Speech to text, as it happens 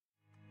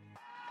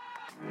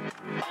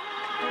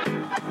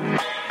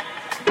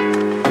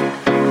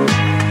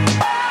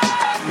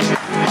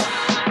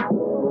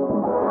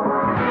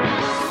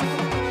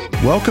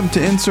Welcome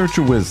to In Search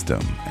of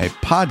Wisdom, a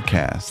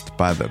podcast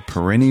by the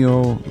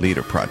Perennial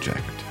Leader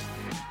Project.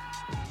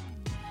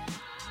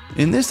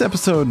 In this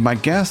episode, my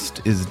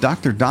guest is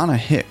Dr. Donna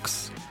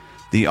Hicks,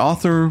 the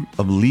author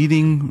of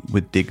Leading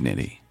with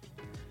Dignity.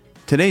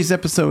 Today's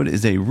episode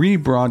is a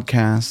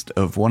rebroadcast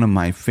of one of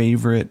my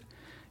favorite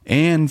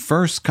and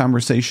first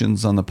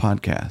conversations on the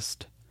podcast.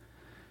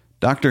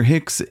 Dr.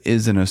 Hicks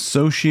is an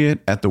associate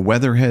at the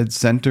Weatherhead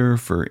Center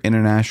for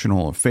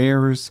International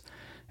Affairs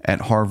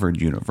at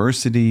Harvard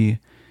University.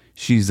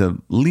 She's a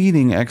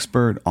leading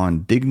expert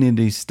on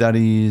dignity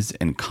studies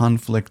and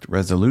conflict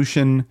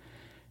resolution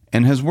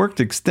and has worked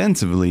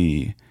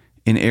extensively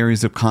in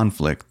areas of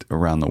conflict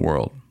around the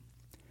world.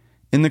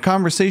 In the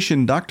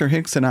conversation, Dr.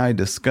 Hicks and I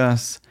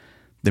discuss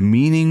the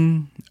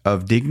meaning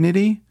of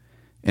dignity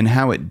and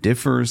how it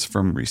differs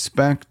from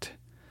respect,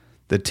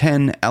 the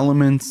 10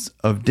 elements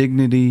of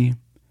dignity,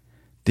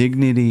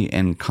 dignity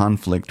and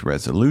conflict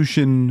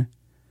resolution,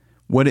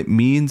 what it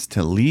means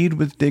to lead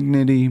with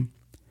dignity,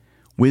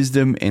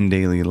 wisdom in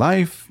daily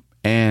life,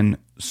 and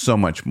so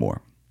much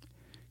more.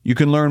 You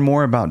can learn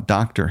more about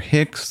Dr.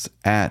 Hicks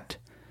at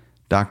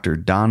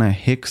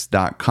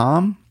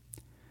drdonnahicks.com.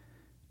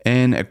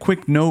 And a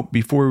quick note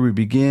before we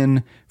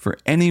begin, for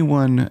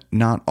anyone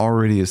not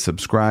already a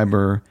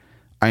subscriber,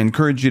 I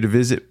encourage you to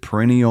visit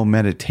Perennial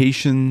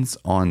Meditations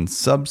on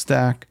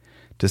Substack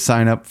to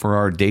sign up for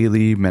our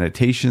daily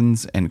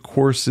meditations and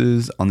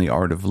courses on the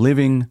art of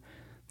living.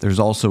 There's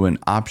also an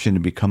option to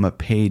become a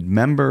paid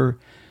member,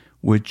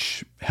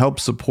 which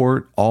helps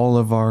support all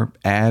of our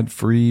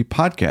ad-free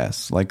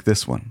podcasts like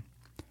this one.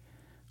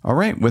 All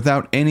right,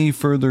 without any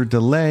further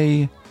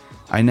delay,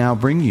 I now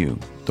bring you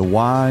the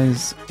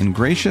wise and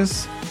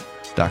gracious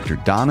Dr.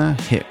 Donna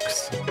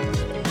Hicks.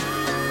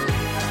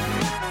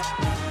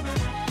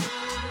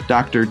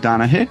 Dr.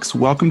 Donna Hicks,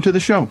 welcome to the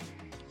show.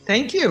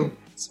 Thank you.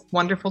 It's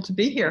wonderful to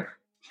be here.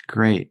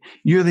 Great.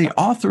 You're the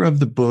author of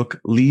the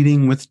book,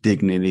 Leading with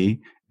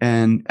Dignity.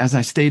 And as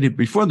I stated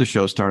before the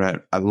show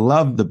started, I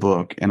love the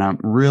book and I'm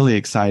really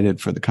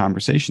excited for the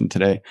conversation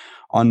today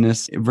on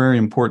this very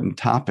important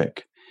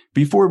topic.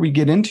 Before we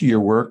get into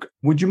your work,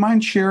 would you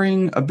mind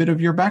sharing a bit of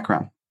your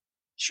background?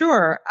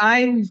 Sure.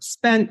 I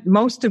spent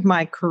most of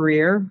my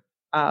career,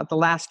 the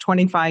last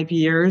 25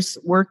 years,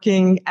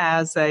 working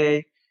as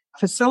a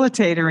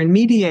facilitator and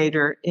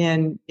mediator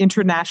in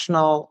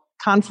international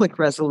conflict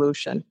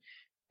resolution.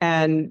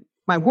 And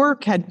my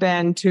work had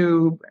been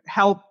to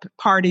help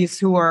parties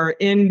who are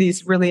in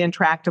these really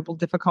intractable,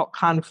 difficult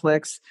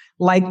conflicts,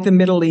 like the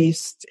Middle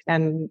East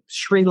and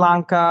Sri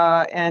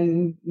Lanka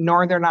and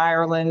Northern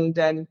Ireland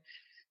and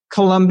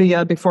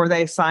Colombia before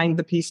they signed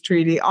the peace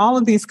treaty. All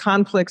of these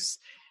conflicts,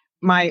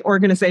 my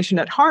organization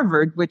at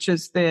Harvard, which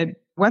is the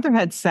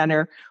Weatherhead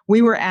Center,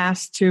 we were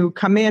asked to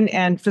come in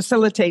and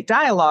facilitate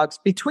dialogues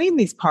between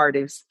these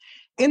parties,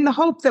 in the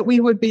hope that we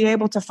would be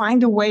able to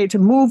find a way to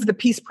move the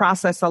peace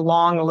process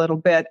along a little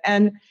bit.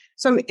 And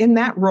so in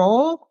that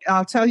role,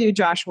 I'll tell you,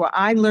 Joshua,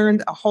 I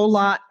learned a whole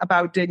lot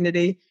about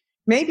dignity,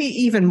 maybe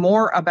even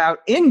more about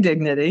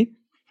indignity.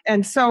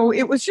 And so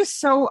it was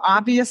just so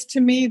obvious to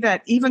me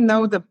that even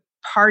though the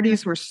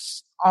parties were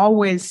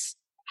always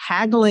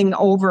haggling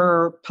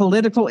over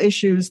political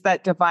issues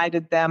that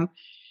divided them,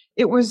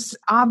 it was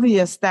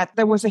obvious that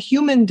there was a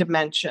human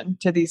dimension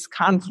to these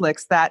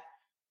conflicts that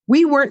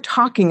we weren't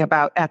talking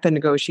about at the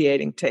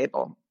negotiating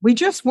table. We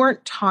just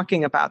weren't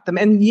talking about them.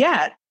 And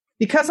yet,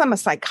 because I'm a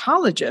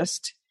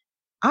psychologist,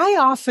 I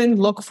often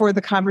look for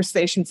the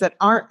conversations that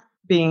aren't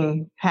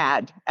being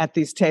had at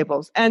these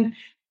tables. And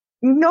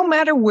no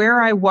matter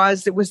where I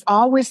was, it was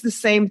always the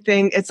same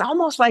thing. It's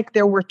almost like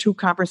there were two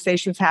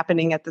conversations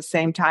happening at the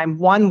same time.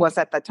 One was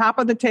at the top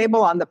of the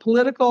table on the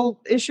political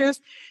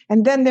issues.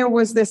 And then there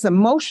was this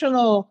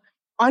emotional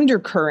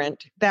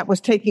undercurrent that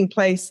was taking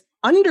place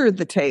under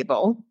the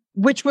table,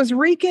 which was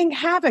wreaking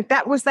havoc.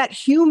 That was that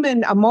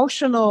human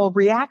emotional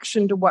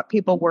reaction to what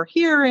people were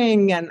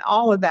hearing and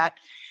all of that.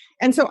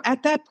 And so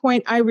at that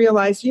point, I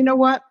realized, you know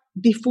what?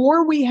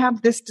 Before we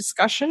have this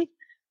discussion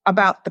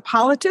about the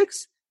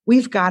politics,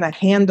 we've got to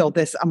handle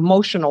this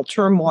emotional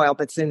turmoil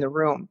that's in the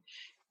room.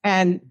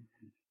 And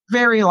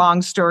very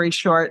long story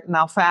short, and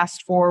I'll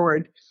fast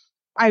forward,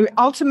 I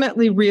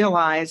ultimately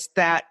realized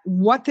that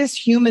what this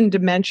human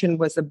dimension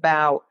was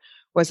about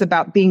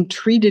being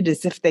treated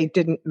as if they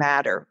didn't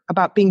matter,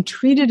 about being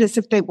treated as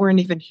if they weren't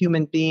even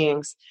human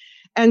beings.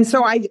 And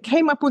so I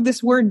came up with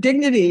this word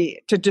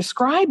dignity to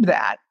describe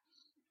that.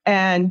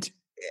 And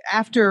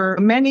after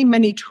many,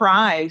 many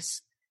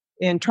tries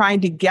in trying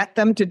to get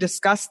them to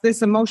discuss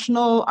this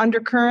emotional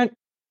undercurrent,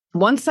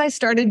 once I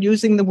started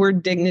using the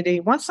word dignity,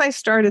 once I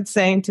started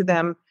saying to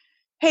them,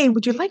 hey,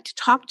 would you like to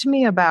talk to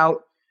me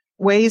about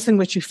ways in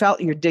which you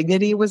felt your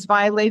dignity was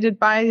violated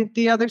by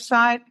the other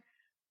side?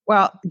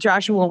 Well,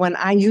 Joshua, when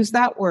I used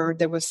that word,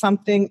 there was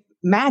something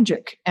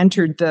magic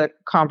entered the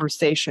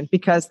conversation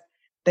because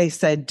they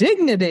said,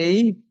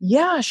 dignity?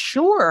 Yeah,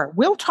 sure.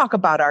 We'll talk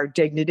about our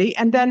dignity.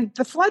 And then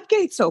the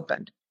floodgates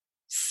opened.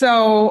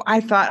 So I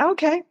thought,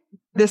 okay,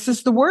 this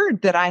is the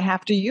word that I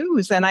have to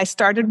use. And I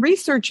started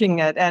researching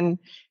it. And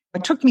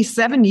it took me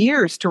 7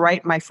 years to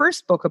write my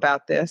first book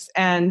about this.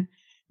 And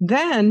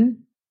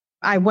then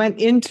I went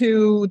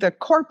into the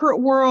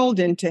corporate world,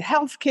 into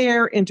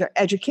healthcare, into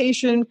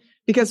education,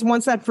 because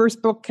once that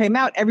first book came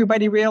out,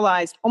 everybody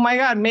realized, oh my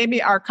God,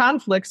 maybe our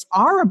conflicts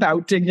are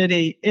about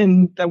dignity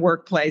in the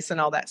workplace and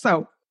all that.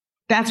 So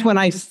that's when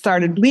I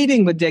started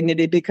leading with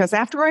dignity, because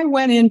after I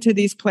went into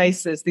these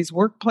places, these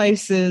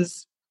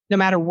workplaces, no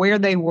matter where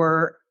they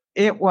were,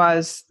 it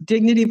was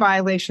dignity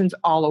violations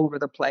all over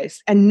the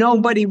place. And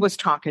nobody was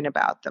talking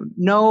about them.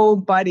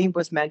 Nobody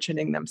was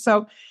mentioning them.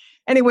 So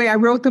anyway, I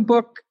wrote the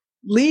book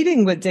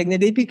Leading with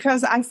Dignity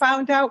because I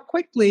found out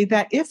quickly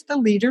that if the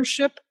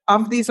leadership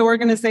of these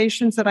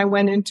organizations that I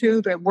went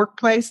into, the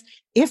workplace,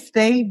 if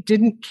they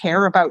didn't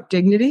care about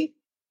dignity,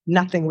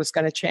 nothing was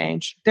going to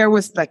change. There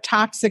was the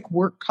toxic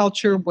work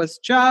culture was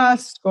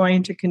just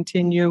going to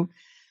continue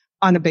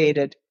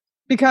unabated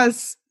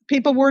because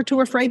people were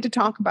too afraid to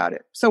talk about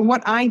it. So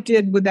what I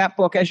did with that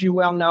book, as you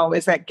well know,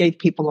 is that gave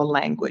people a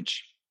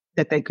language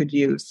that they could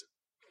use.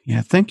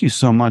 Yeah, thank you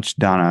so much,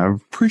 Donna. I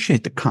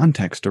appreciate the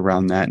context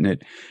around that.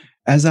 And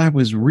as I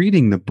was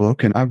reading the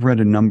book, and I've read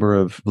a number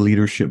of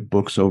leadership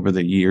books over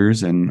the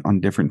years and on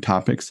different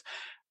topics,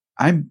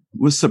 I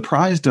was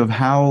surprised of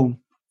how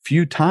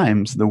few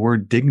times the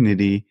word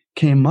dignity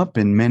came up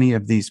in many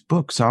of these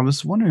books. So I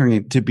was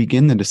wondering, to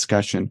begin the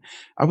discussion,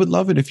 I would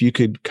love it if you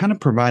could kind of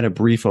provide a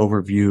brief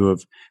overview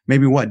of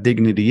maybe what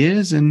dignity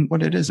is and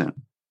what it isn't.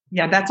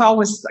 Yeah, that's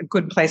always a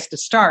good place to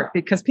start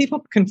because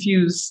people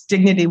confuse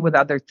dignity with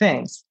other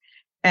things.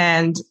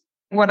 And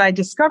what I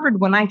discovered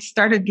when I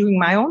started doing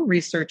my own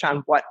research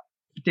on what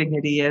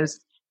dignity is,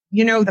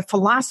 the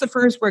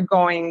philosophers were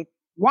going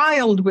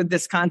wild with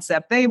this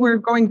concept. They were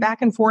going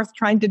back and forth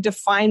trying to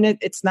define it.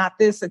 It's not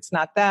this, it's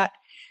not that.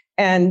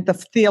 And the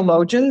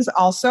theologians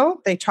also,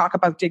 they talk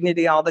about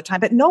dignity all the time,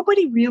 but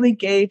nobody really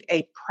gave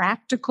a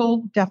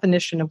practical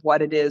definition of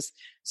what it is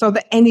so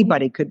that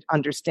anybody could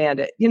understand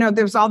it.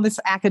 There's all this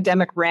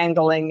academic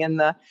wrangling in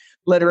the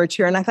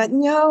literature. And I thought,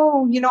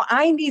 no,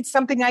 I need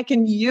something I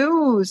can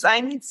use.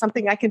 I need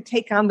something I can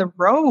take on the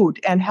road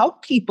and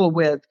help people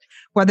with,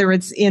 whether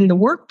it's in the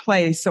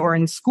workplace or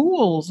in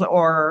schools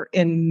or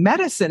in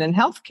medicine and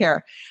healthcare.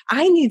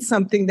 I need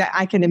something that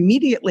I can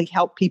immediately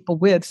help people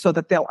with so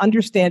that they'll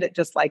understand it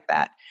just like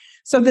that.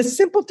 So the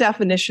simple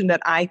definition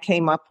that I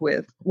came up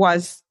with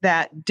was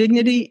that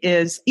dignity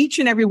is each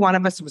and every one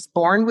of us was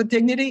born with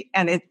dignity,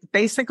 and it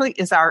basically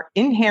is our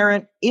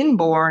inherent,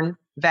 inborn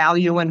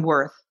value and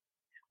worth.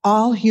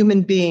 All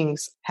human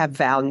beings have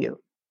value.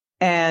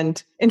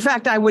 And in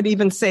fact, I would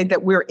even say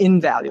that we're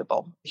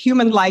invaluable.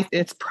 Human life,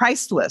 it's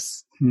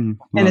priceless and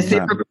it's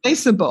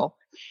irreplaceable.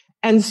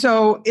 And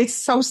so it's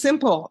so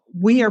simple.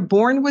 We are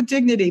born with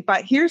dignity.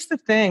 But here's the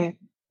thing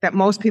that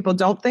most people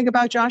don't think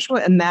about,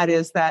 Joshua, and that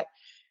is that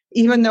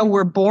even though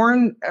we're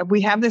born,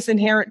 we have this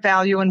inherent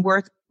value and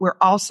worth, we're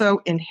also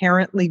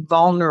inherently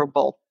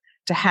vulnerable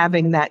to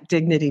having that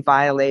dignity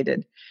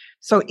violated.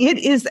 So it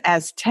is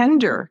as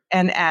tender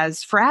and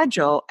as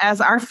fragile as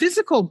our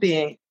physical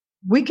being.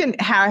 We can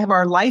have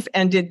our life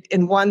ended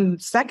in 1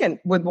 second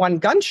with one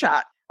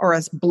gunshot or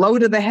a blow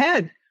to the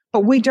head,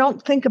 but we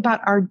don't think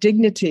about our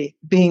dignity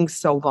being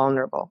so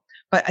vulnerable.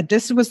 But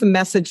this was the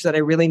message that I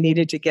really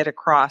needed to get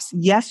across.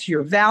 Yes,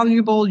 you're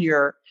valuable.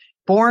 You're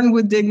born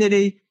with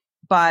dignity,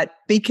 but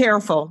be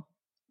careful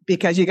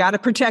because you got to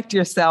protect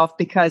yourself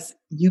because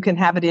you can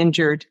have it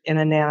injured in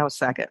a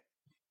nanosecond.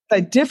 The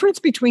difference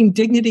between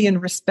dignity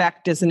and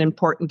respect is an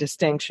important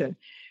distinction.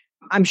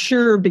 I'm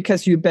sure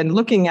because you've been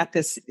looking at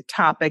this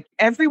topic,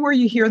 everywhere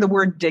you hear the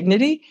word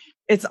dignity,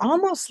 it's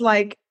almost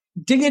like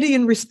dignity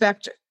and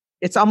respect,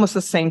 it's almost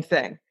the same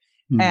thing.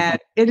 Mm-hmm. And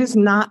it is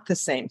not the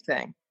same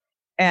thing.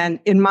 And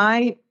in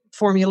my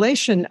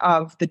formulation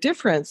of the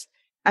difference,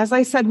 as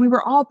I said, we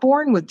were all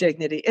born with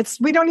dignity.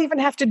 We don't even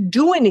have to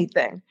do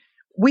anything.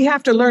 We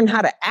have to learn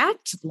how to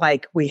act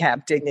like we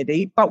have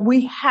dignity, but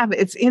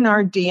it's in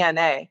our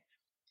DNA.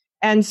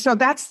 And so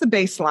that's the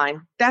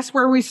baseline. That's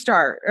where we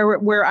start, or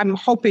where I'm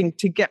hoping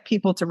to get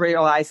people to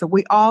realize that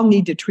we all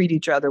need to treat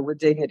each other with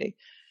dignity.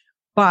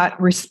 But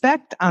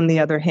respect, on the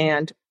other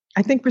hand,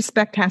 I think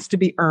respect has to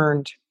be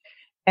earned.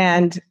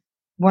 And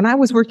when I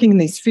was working in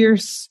these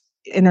fierce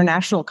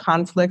international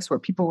conflicts where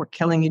people were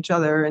killing each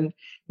other and,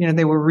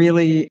 they were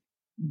really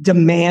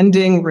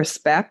demanding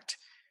respect,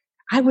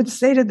 I would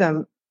say to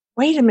them,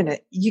 wait a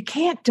minute, you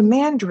can't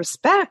demand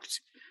respect,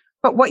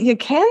 but what you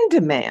can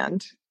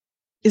demand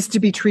is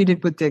to be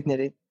treated with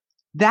dignity.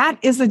 That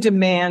is a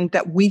demand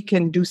that we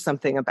can do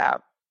something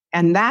about.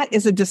 And that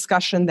is a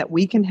discussion that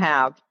we can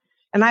have.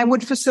 And I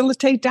would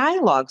facilitate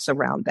dialogues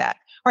around that.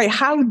 All right,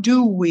 how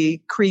do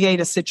we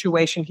create a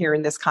situation here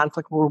in this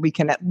conflict where we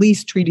can at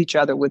least treat each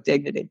other with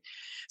dignity?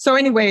 So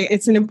anyway,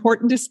 it's an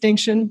important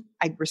distinction.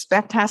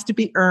 Respect has to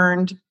be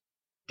earned.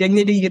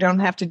 Dignity, you don't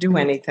have to do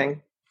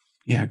anything.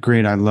 Yeah,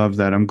 great. I love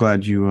that. I'm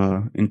glad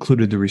you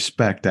included the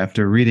respect.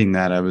 After reading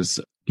that, I was,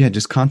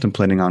 just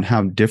contemplating on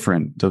how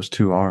different those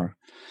two are.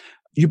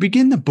 You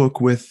begin the book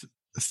with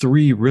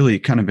three really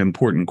kind of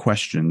important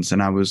questions,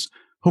 and I was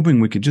hoping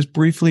we could just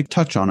briefly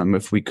touch on them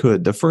if we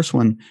could. The first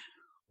one,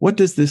 what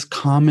does this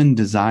common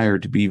desire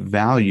to be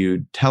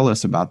valued tell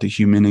us about the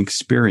human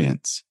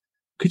experience?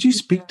 Could you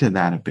speak to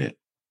that a bit?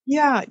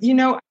 Yeah,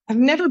 I've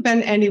never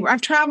been anywhere.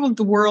 I've traveled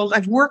the world.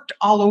 I've worked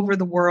all over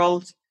the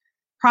world,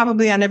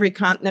 probably on every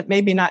continent,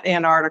 maybe not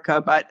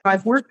Antarctica, but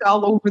I've worked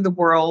all over the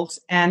world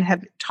and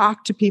have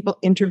talked to people,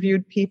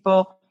 interviewed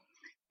people.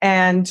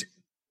 And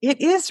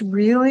it is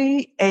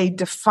really a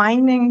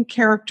defining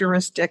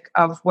characteristic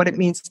of what it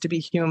means to be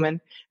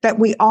human, that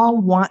we all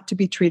want to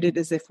be treated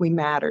as if we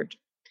mattered.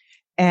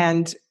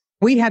 And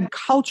we had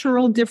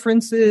cultural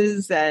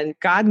differences, and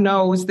God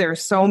knows there are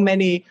so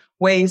many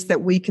ways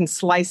that we can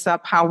slice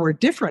up how we're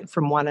different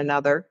from one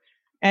another.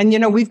 And,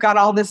 we've got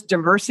all this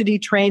diversity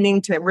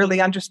training to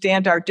really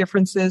understand our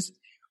differences.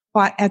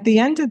 But at the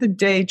end of the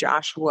day,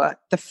 Joshua,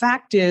 the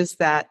fact is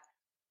that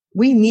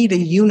we need a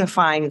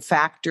unifying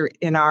factor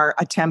in our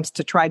attempts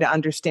to try to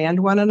understand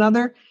one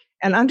another.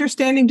 And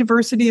understanding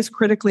diversity is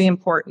critically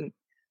important.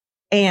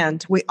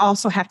 And we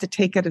also have to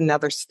take it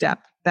another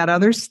step. That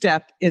other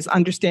step is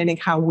understanding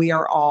how we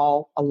are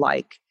all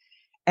alike.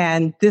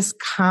 And this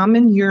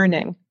common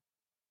yearning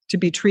to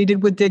be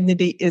treated with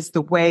dignity is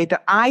the way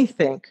that I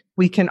think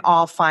we can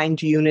all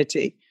find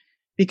unity.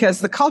 Because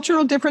the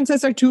cultural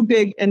differences are too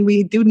big, and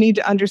we do need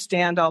to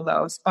understand all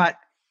those. But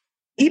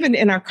even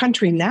in our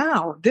country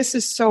now, this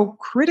is so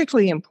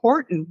critically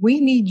important. We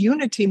need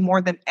unity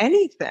more than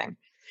anything.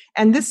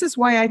 And this is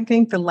why I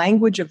think the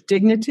language of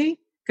dignity,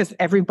 because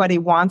everybody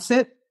wants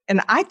it,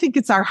 and I think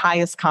it's our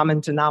highest common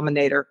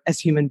denominator as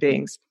human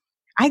beings.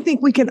 I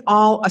think we can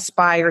all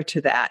aspire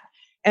to that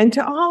and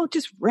to all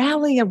just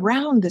rally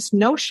around this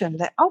notion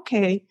that,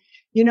 okay,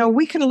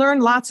 we can learn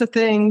lots of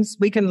things.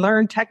 We can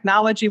learn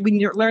technology. We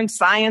can learn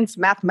science,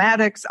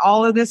 mathematics,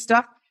 all of this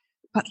stuff.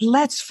 But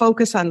let's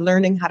focus on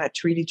learning how to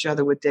treat each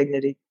other with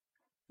dignity.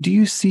 Do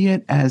you see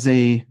it as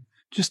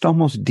just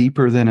almost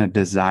deeper than a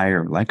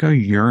desire, like a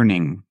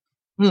yearning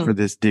for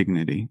this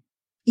dignity?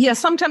 Yeah,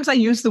 sometimes I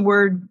use the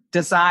word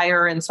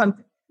desire and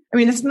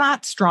it's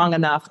not strong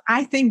enough.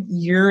 I think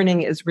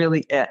yearning is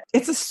really it.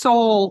 It's a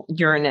soul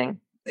yearning.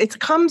 It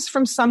comes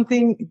from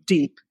something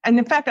deep. And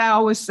in fact, I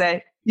always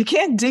say, you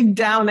can't dig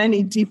down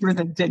any deeper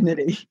than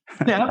dignity.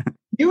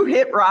 You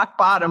hit rock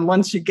bottom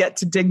once you get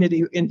to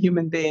dignity in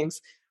human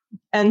beings.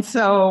 And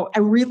so I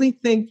really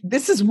think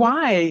this is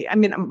why,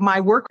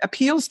 my work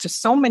appeals to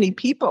so many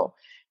people.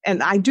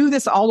 And I do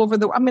this all over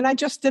I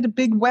just did a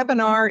big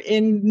webinar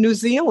in New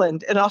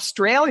Zealand, in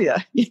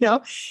Australia.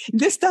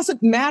 This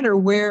doesn't matter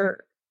where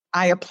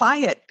I apply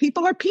it.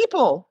 People are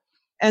people.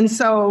 And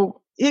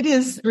so it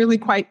is really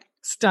quite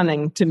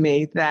stunning to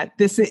me that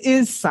this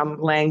is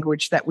some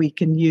language that we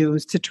can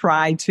use to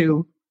try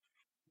to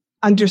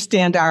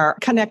understand our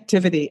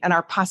connectivity and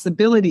our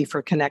possibility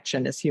for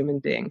connection as human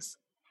beings.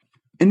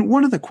 And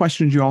one of the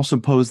questions you also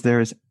pose there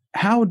is,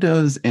 how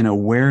does an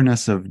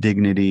awareness of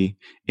dignity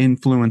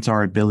influence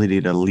our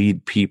ability to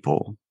lead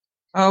people?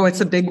 Oh,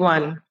 it's a big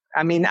one.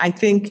 I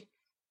think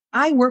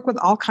I work with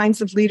all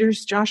kinds of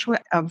leaders, Joshua,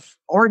 of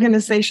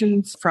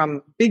organizations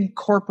from big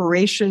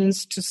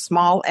corporations to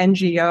small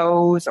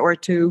NGOs or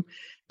to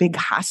big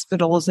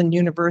hospitals and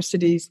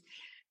universities.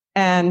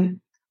 And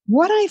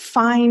what I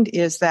find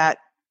is that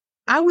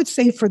I would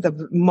say for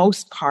the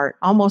most part,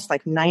 almost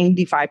like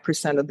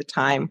 95% of the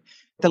time,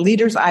 the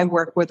leaders I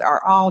work with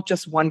are all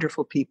just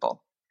wonderful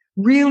people,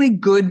 really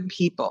good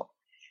people.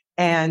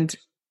 And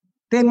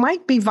they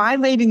might be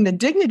violating the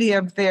dignity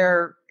of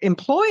their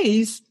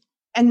employees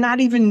and not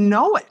even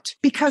know it,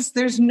 because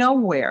there's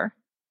nowhere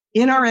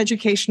in our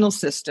educational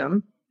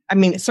system.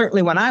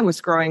 Certainly when I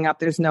was growing up,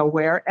 there's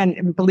nowhere.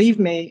 And believe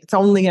me, it's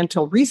only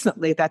until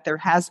recently that there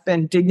has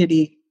been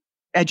dignity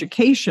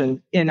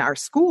education in our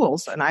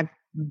schools. And I've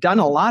done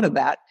a lot of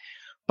that.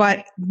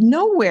 But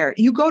nowhere.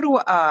 You go to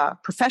a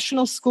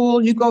professional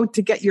school, you go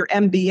to get your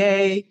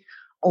MBA,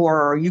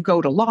 or you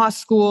go to law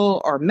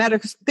school or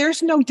medical.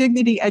 There's no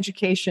dignity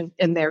education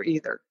in there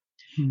either.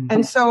 Mm-hmm.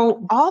 And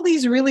so all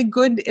these really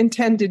good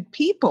intended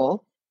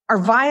people are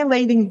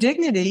violating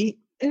dignity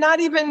and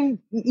not even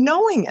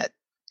knowing it.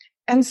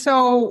 And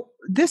so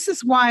this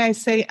is why I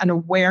say an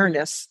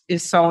awareness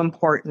is so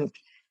important.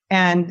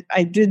 And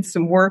I did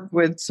some work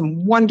with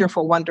some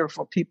wonderful,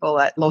 wonderful people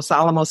at Los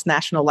Alamos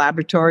National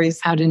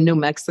Laboratories out in New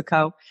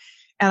Mexico.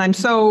 And I'm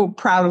so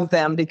proud of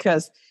them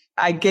because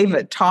I gave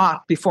a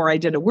talk before I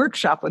did a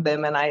workshop with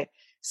them. And I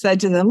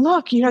said to them,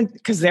 look,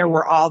 because there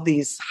were all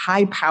these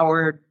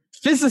high-powered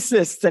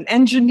physicists and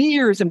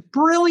engineers and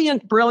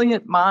brilliant,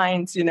 brilliant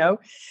minds,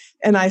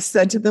 And I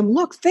said to them,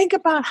 look, think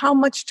about how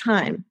much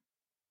time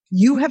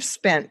you have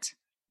spent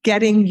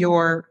getting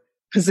your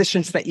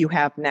positions that you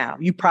have now.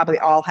 You probably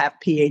all have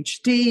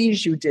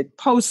PhDs, you did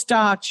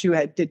postdocs, you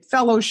did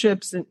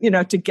fellowships, and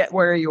to get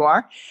where you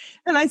are.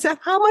 And I said,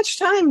 how much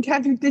time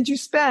did you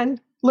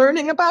spend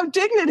learning about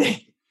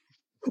dignity?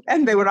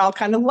 And they would all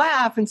kind of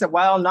laugh and say,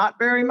 well, not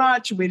very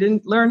much. We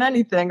didn't learn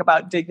anything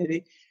about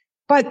dignity.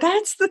 But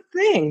that's the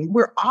thing.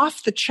 We're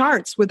off the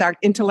charts with our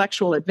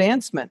intellectual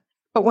advancement.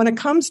 But when it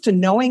comes to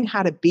knowing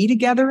how to be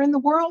together in the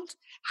world,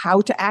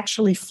 how to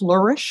actually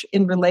flourish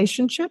in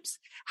relationships,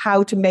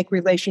 how to make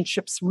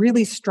relationships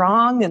really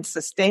strong and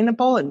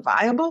sustainable and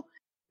viable,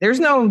 there's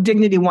no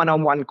Dignity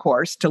 101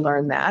 course to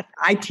learn that.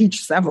 I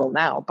teach several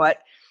now, but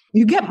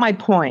you get my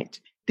point.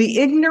 The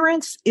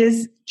ignorance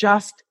is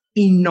just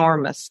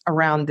enormous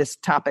around this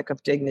topic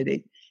of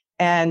dignity.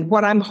 And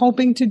what I'm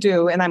hoping to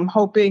do, and I'm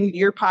hoping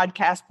your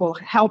podcast will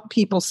help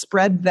people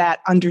spread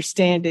that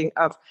understanding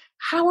of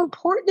how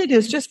important it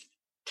is. Just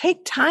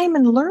take time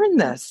and learn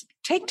this.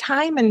 Take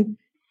time and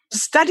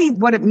study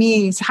what it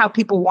means, how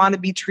people want to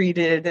be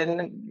treated,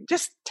 and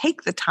just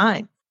take the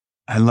time.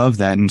 I love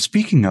that. And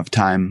speaking of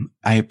time,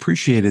 I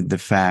appreciated the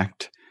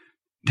fact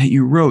that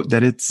you wrote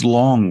that it's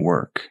long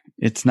work.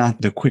 It's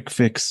not the quick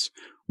fix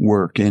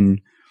work.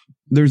 And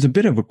there's a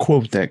bit of a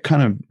quote that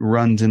kind of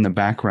runs in the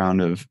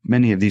background of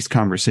many of these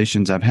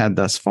conversations I've had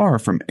thus far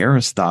from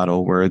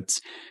Aristotle, where it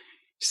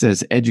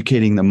says,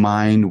 educating the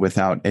mind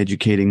without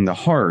educating the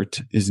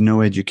heart is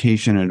no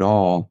education at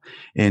all.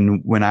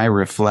 And when I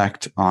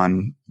reflect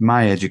on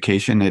my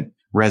education, it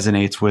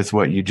resonates with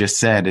what you just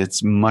said.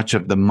 It's much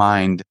of the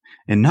mind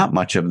and not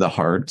much of the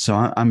heart.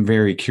 So I'm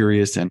very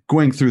curious, and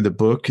going through the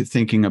book,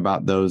 thinking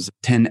about those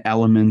 10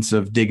 elements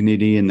of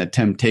dignity and the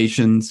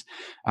temptations,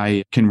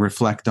 I can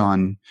reflect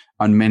on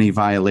many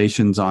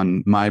violations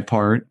on my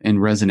part and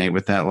resonate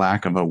with that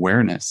lack of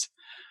awareness.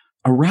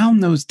 Around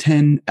those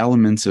 10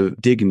 elements of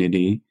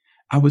dignity,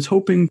 I was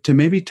hoping to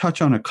maybe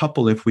touch on a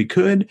couple if we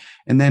could,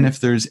 and then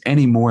if there's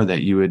any more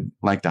that you would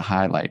like to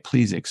highlight,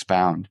 please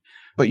expound.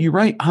 But you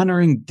write,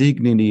 honoring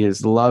dignity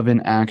is love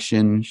in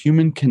action.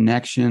 Human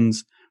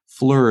connections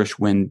flourish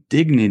when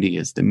dignity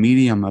is the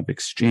medium of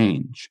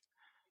exchange.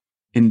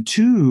 And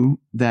two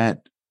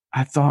that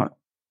I thought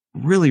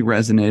really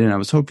resonated, and I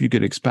was hoping you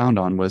could expound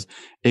on, was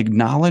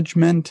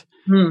acknowledgement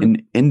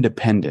and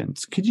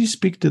independence. Could you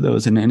speak to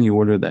those in any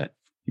order that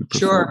you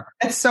prefer? Sure.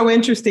 It's so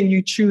interesting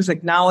you choose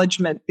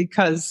acknowledgement,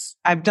 because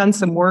I've done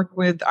some work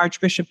with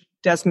Archbishop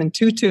Desmond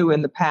Tutu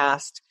in the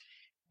past.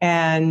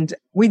 And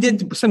we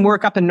did some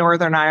work up in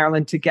Northern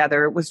Ireland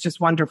together. It was just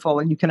wonderful.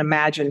 And you can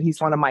imagine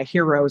he's one of my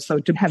heroes. So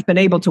to have been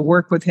able to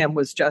work with him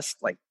was just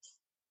like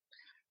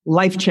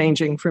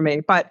life-changing for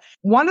me. But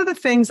one of the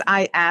things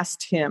I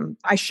asked him,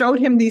 I showed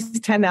him these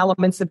 10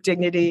 elements of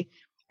dignity,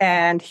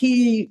 and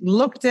he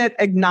looked at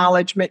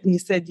acknowledgement and he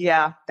said,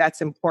 yeah, that's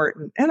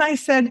important. And I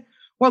said,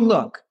 well,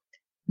 look,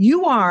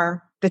 you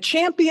are the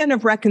champion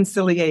of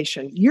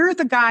reconciliation. You're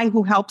the guy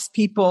who helps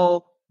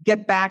people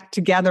get back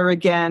together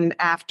again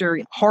after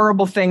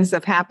horrible things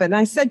have happened.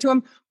 I said to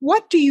him,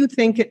 what do you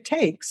think it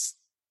takes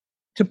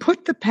to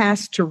put the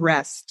past to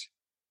rest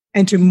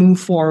and to move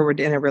forward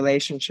in a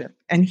relationship?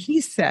 And he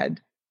said,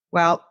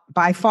 well,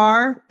 by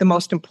far, the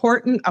most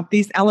important of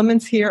these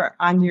elements here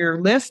on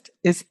your list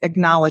is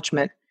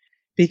acknowledgement.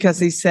 Because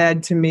he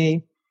said to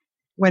me,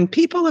 when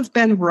people have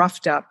been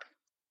roughed up,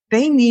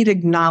 they need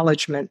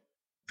acknowledgement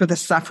for the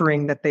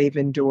suffering that they've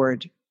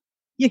endured.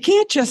 You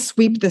can't just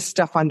sweep this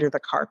stuff under the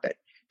carpet.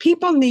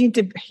 People need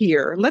to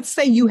hear. Let's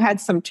say you had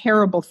some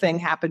terrible thing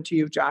happen to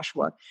you,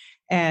 Joshua,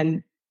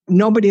 and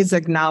nobody's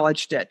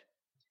acknowledged it.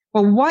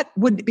 Well, what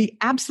would be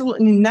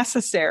absolutely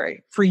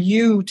necessary for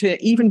you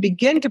to even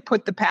begin to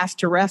put the past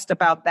to rest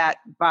about that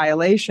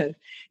violation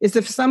is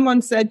if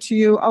someone said to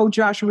you, oh,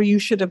 Joshua, you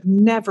should have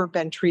never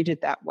been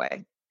treated that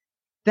way.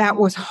 That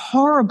was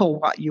horrible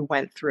what you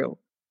went through.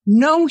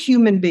 No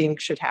human being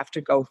should have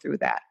to go through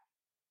that.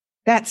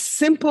 That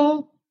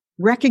simple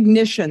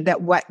recognition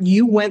that what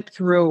you went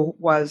through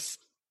was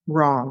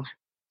wrong.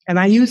 And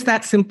I use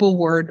that simple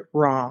word,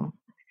 wrong,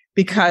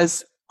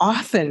 because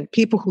often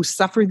people who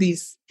suffer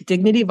these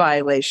dignity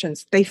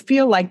violations, they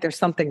feel like there's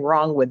something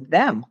wrong with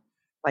them.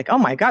 Like, oh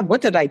my God,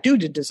 what did I do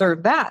to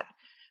deserve that?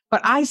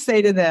 But I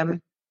say to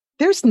them,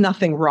 there's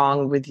nothing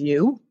wrong with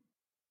you.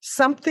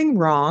 Something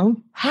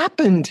wrong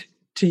happened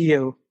to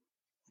you.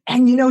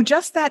 And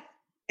just that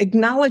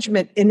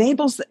acknowledgement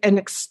enables an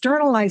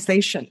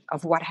externalization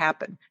of what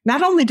happened.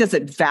 Not only does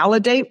it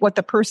validate what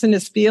the person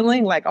is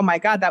feeling, like, oh my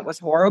God, that was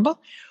horrible,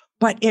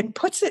 but it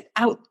puts it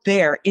out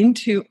there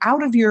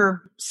out of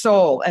your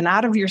soul and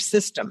out of your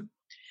system.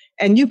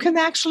 And you can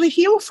actually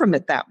heal from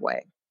it that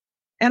way.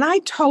 And I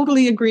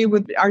totally agree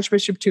with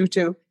Archbishop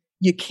Tutu.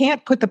 You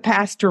can't put the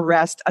past to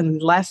rest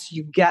unless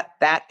you get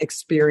that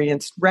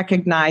experience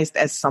recognized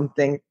as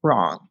something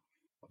wrong.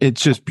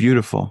 It's just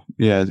beautiful.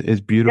 Yeah, it's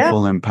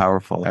beautiful and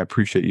powerful. I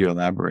appreciate you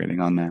elaborating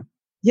on that.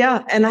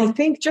 Yeah. And I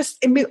think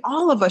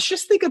all of us,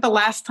 just think of the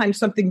last time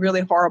something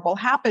really horrible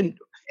happened.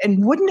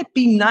 And wouldn't it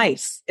be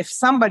nice if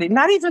somebody,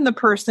 not even the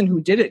person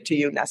who did it to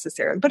you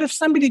necessarily, but if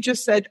somebody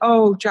just said,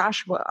 oh,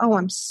 Joshua, oh,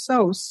 I'm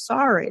so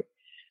sorry.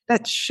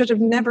 That should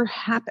have never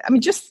happened. I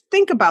mean, just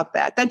think about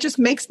that. That just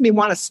makes me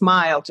want to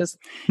smile, just,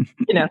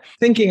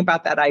 thinking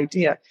about that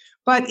idea.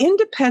 But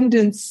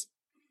independence,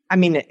 I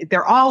mean,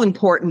 they're all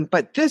important,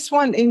 but this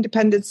one,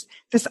 independence,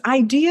 this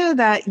idea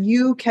that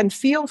you can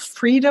feel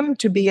freedom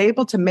to be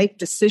able to make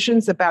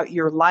decisions about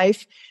your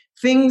life,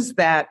 things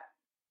that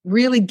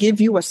really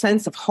give you a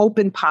sense of hope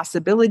and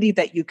possibility,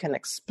 that you can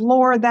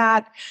explore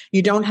that.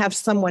 You don't have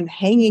someone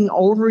hanging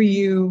over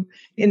you.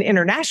 In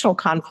international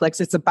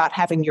conflicts, it's about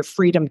having your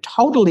freedom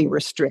totally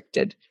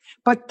restricted.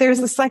 But there's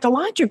a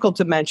psychological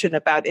dimension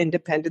about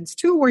independence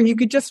too, where you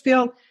could just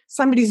feel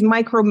somebody's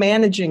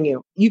micromanaging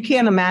you. You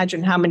can't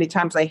imagine how many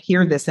times I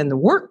hear this in the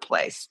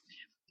workplace,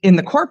 in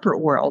the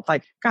corporate world.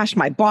 Like, gosh,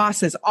 my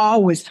boss is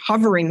always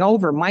hovering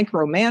over,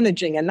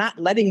 micromanaging and not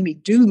letting me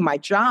do my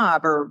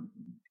job, or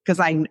because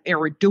I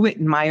do it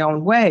in my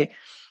own way.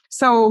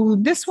 So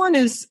this one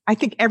is, I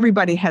think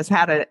everybody has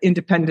had an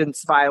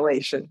independence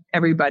violation,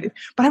 everybody.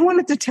 But I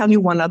wanted to tell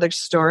you one other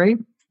story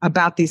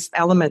about these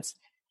elements.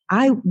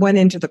 I went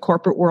into the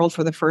corporate world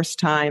for the first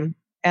time,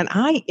 and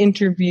I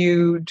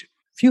interviewed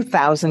a few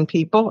thousand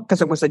people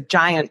because it was a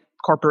giant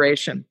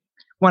corporation,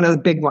 one of the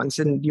big ones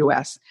in the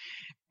US.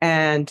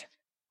 And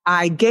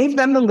I gave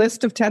them the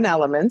list of 10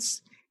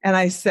 elements, and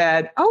I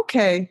said,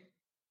 okay,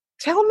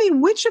 tell me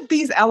which of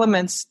these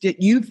elements did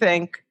you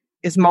think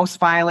is most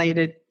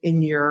violated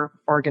in your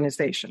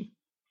organization?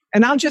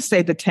 And I'll just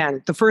say the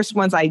 10. The first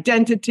one's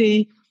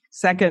identity.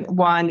 Second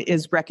one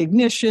is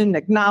recognition,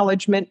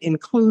 acknowledgement,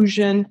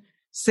 inclusion,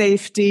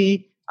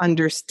 safety,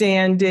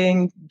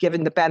 understanding,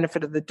 given the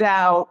benefit of the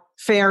doubt,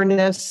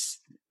 fairness,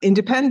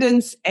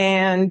 independence,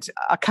 and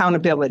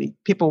accountability.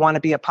 People want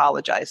to be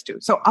apologized to.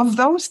 So of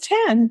those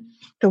 10,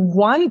 the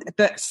one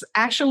that's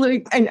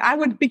actually, and I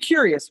would be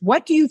curious,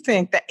 what do you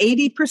think that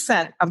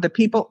 80% of the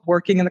people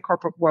working in the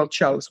corporate world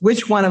chose?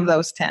 Which one of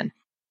those 10?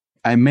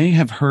 I may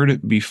have heard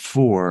it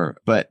before,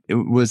 but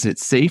was it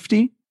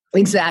safety?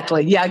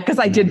 Exactly. Yeah, because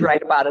I did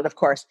write about it, of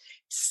course.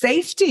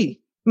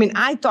 Safety. I mean,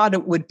 I thought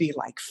it would be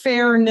like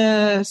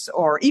fairness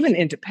or even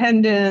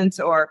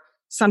independence or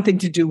something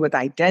to do with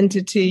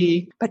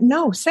identity, but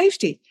no,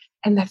 safety.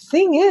 And the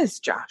thing is,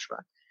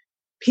 Joshua,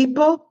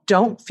 people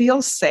don't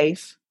feel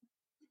safe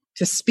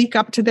to speak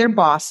up to their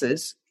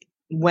bosses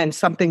when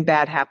something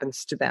bad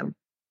happens to them.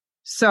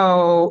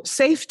 So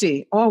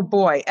safety, oh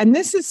boy. And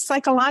this is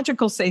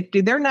psychological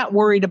safety. They're not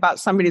worried about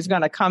somebody's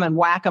going to come and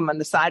whack them on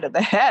the side of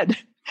the head.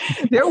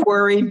 They're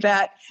worried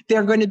that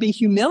they're going to be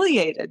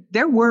humiliated.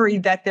 They're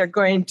worried that they're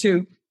going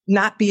to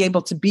not be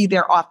able to be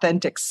their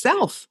authentic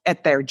self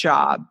at their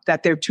job,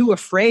 that they're too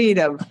afraid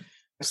of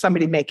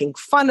somebody making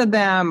fun of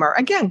them, or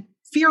again,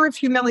 fear of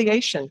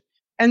humiliation.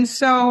 And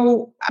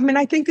so, I mean,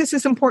 I think this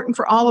is important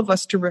for all of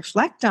us to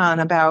reflect on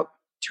about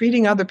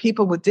treating other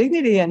people with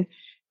dignity. And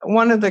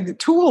one of the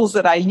tools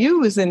that I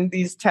use in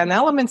these 10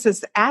 elements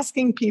is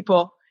asking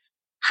people,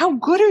 how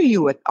good are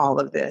you at all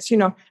of this? You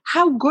know,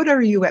 how good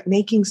are you at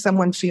making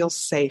someone feel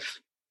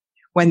safe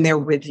when they're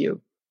with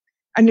you?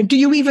 And do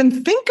you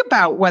even think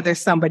about whether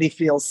somebody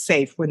feels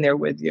safe when they're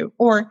with you?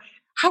 Or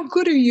how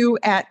good are you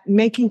at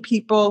making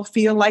people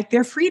feel like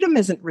their freedom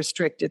isn't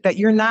restricted, that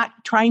you're not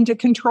trying to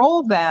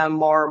control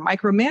them or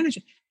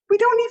micromanage? We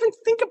don't even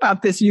think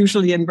about this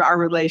usually in our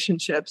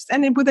relationships.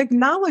 And with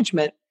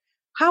acknowledgement,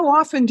 how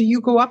often do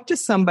you go up to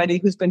somebody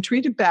who's been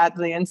treated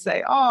badly and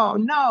say, oh,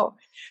 no?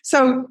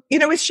 So, you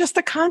know, it's just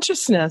a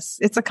consciousness.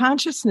 It's a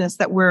consciousness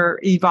that we're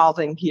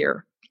evolving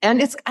here.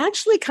 And it's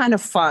actually kind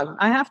of fun.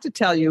 I have to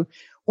tell you,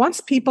 once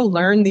people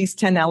learn these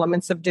 10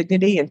 elements of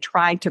dignity and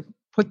try to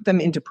put them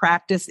into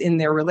practice in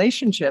their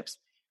relationships,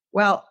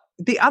 well,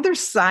 the other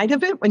side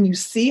of it, when you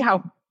see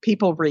how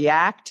people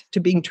react to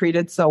being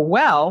treated so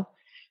well,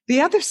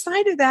 the other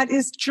side of that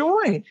is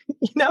joy.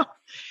 You know,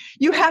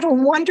 you had a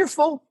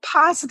wonderful,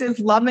 positive,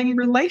 loving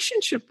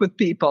relationship with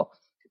people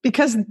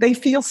because they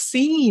feel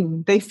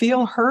seen, they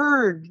feel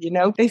heard, you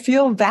know, they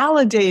feel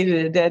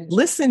validated and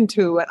listened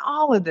to and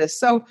all of this.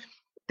 So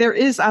there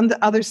is, on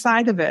the other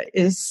side of it,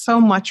 is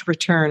so much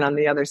return on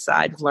the other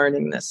side of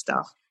learning this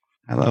stuff.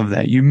 I love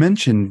that. You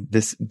mentioned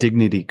this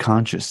dignity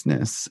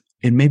consciousness,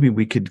 and maybe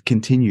we could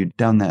continue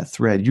down that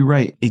thread. You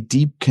write a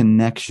deep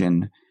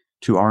connection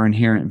to our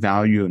inherent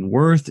value and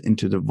worth and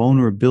to the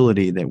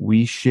vulnerability that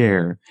we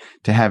share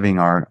to having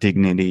our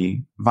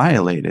dignity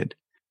violated.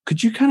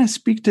 Could you kind of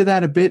speak to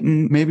that a bit?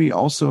 And maybe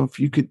also if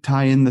you could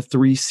tie in the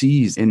 3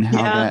 C's and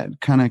how that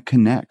kind of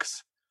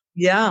connects.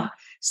 Yeah.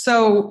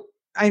 So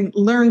I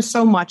learned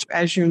so much,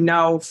 as you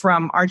know,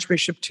 from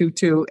Archbishop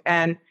Tutu.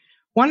 And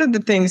one of the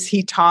things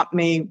he taught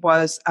me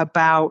was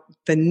about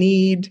the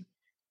need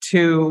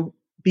to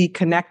be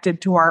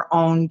connected to our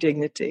own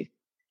dignity.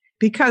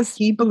 Because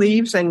he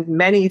believes, and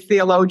many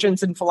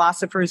theologians and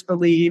philosophers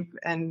believe,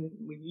 and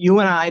you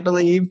and I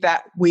believe,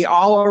 that we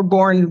all are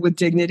born with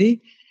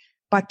dignity.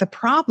 But the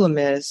problem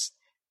is,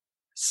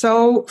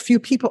 so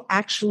few people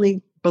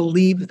actually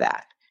believe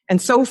that.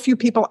 And so few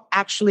people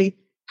actually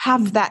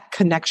have that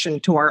connection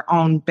to our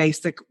own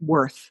basic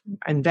worth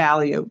and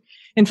value.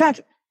 In fact,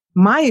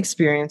 my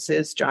experience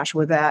is,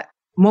 Joshua, that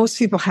most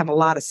people have a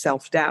lot of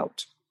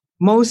self-doubt.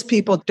 Most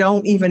people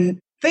don't even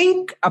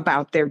think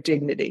about their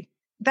dignity.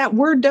 That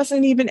word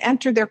doesn't even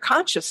enter their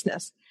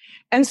consciousness.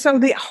 And so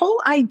the whole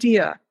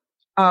idea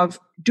of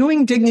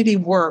doing dignity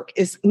work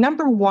is,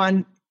 number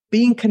one,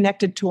 being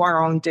connected to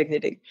our own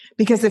dignity.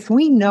 Because if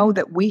we know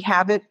that we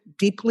have it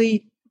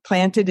deeply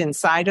planted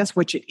inside us,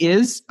 which it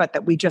is, but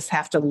that we just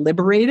have to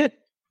liberate it.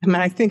 I mean,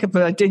 I think of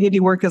dignity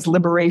work as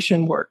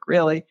liberation work,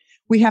 really.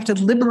 We have to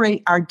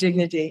liberate our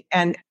dignity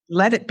and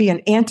let it be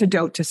an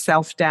antidote to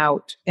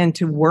self-doubt and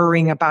to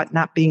worrying about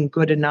not being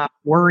good enough,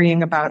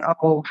 worrying about,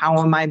 oh,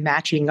 how am I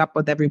matching up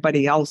with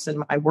everybody else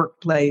in my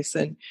workplace?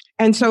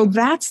 And so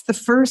that's the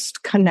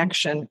first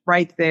connection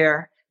right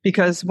there,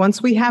 because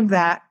once we have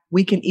that,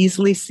 we can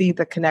easily see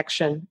the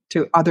connection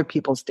to other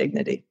people's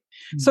dignity.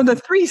 Mm-hmm. So the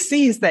 3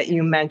 C's that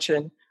you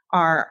mentioned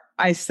are,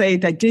 I say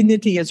that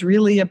dignity is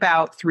really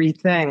about 3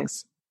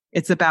 things.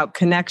 It's about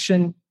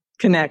connection,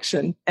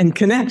 connection, and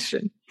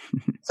connection.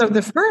 So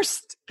the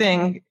first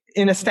thing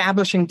in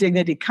establishing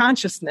dignity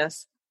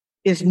consciousness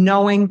is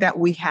knowing that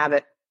we have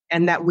it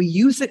and that we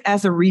use it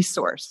as a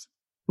resource.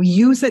 We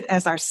use it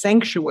as our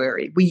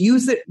sanctuary. We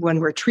use it when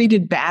we're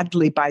treated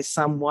badly by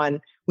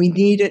someone. We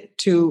need it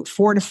to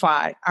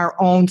fortify our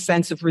own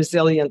sense of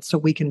resilience so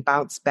we can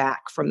bounce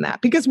back from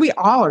that, because we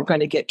all are going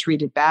to get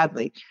treated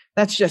badly.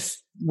 That's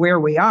just where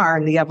we are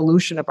in the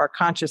evolution of our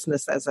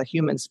consciousness as a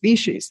human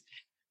species.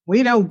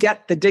 We don't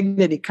get the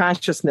dignity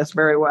consciousness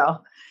very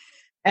well.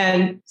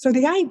 And so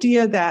the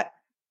idea that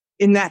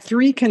in that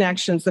 3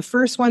 connections, the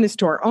first one is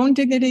to our own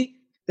dignity.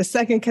 The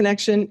second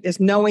connection is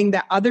knowing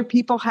that other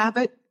people have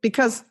it,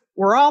 because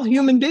we're all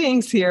human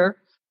beings here.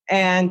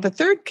 And the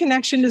third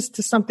connection is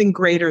to something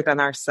greater than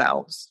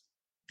ourselves.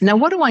 Now,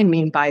 what do I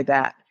mean by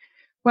that?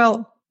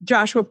 Well,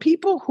 Joshua,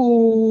 people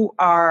who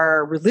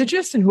are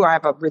religious and who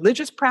have a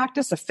religious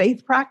practice, a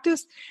faith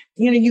practice,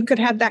 you could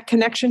have that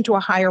connection to a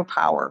higher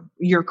power,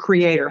 your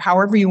creator,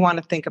 however you want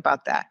to think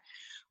about that.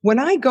 When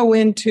I go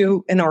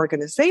into an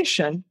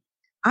organization,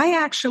 I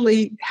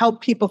actually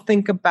help people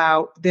think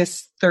about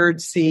this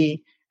third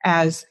C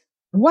as,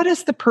 what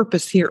is the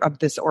purpose here of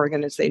this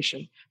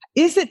organization?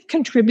 Is it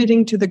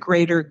contributing to the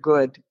greater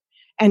good?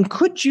 And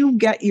could you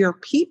get your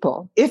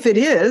people, if it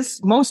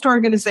is, most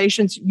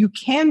organizations, you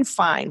can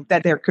find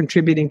that they're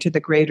contributing to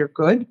the greater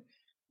good,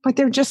 but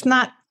they're just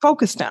not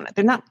focused on it.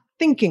 They're not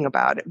thinking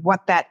about it,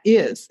 what that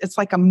is. It's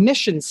like a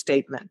mission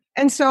statement.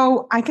 And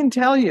so I can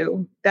tell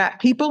you that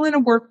people in a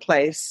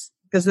workplace,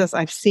 because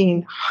I've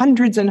seen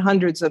hundreds and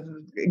hundreds of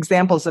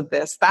examples of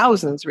this,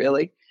 thousands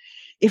really,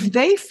 if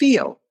they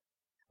feel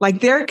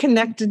like they're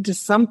connected to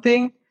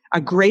something, a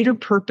greater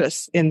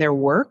purpose in their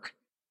work,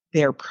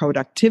 their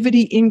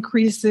productivity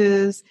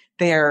increases,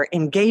 their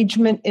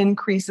engagement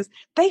increases.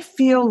 They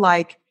feel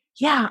like,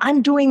 yeah,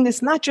 I'm doing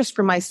this not just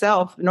for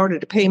myself in order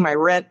to pay my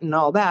rent and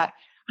all that.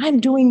 I'm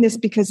doing this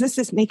because this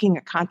is making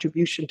a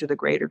contribution to the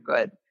greater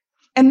good.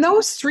 And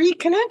those 3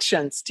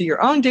 connections to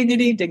your own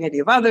dignity, dignity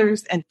of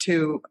others, and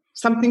to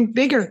something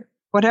bigger,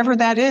 whatever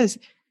that is,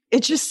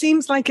 it just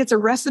seems like it's a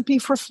recipe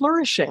for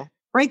flourishing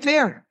right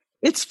there.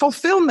 It's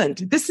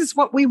fulfillment. This is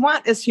what we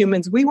want as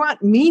humans. We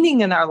want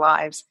meaning in our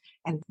lives.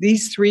 And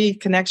these 3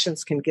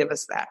 connections can give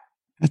us that.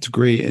 That's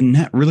great. And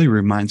that really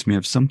reminds me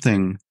of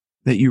something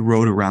that you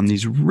wrote around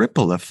these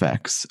ripple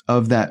effects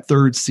of that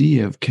third C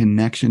of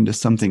connection to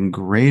something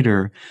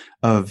greater,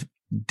 of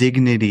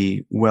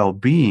dignity,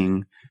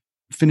 well-being,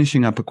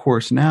 finishing up a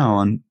course now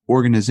on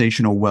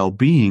organizational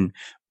well-being,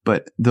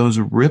 but those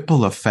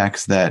ripple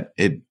effects that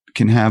it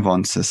can have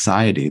on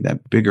society,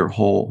 that bigger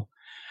whole.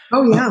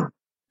 Oh, yeah.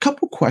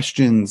 Couple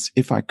questions,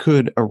 if I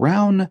could,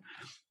 around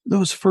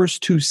those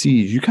first 2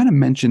 C's. You kind of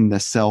mentioned the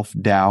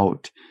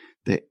self-doubt,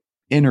 the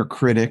inner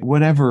critic,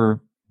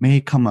 whatever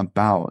may come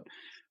about.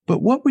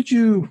 But what would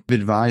you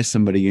advise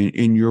somebody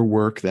in your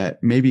work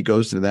that maybe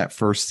goes to that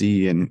first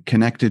C and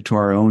connected to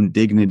our own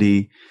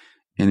dignity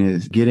and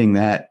is getting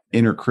that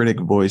inner critic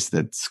voice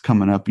that's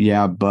coming up,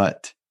 yeah,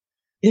 but.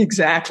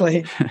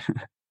 Exactly.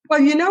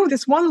 Well,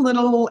 this one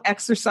little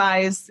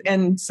exercise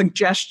and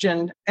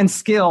suggestion and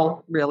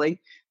skill,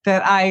 really,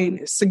 that I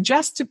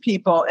suggest to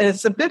people, and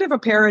it's a bit of a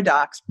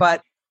paradox,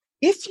 but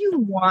if you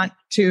want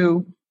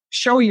to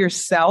show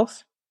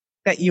yourself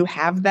that you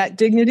have that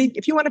dignity,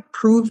 if you want to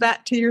prove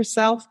that to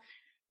yourself,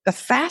 the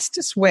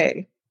fastest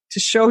way to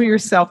show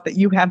yourself that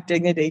you have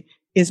dignity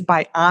is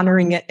by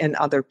honoring it in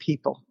other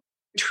people,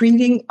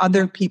 treating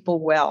other people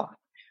well.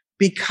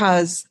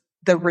 Because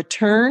the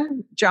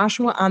return,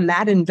 Joshua, on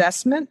that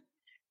investment,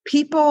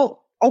 people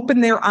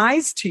open their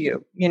eyes to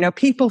you.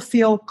 People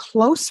feel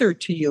closer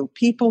to you.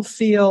 People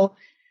feel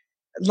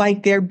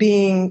like they're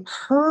being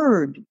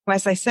heard.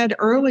 As I said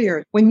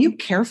earlier, when you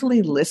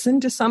carefully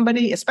listen to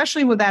somebody,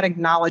 especially with that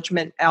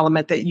acknowledgement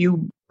element that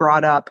you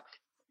brought up,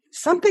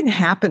 something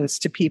happens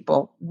to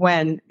people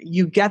when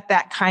you get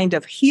that kind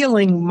of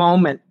healing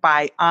moment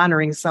by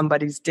honoring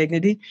somebody's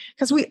dignity.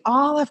 Because we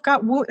all have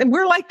got and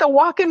we're like the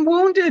walking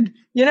wounded.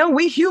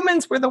 We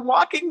humans, we're the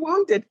walking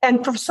wounded.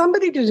 And for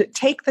somebody to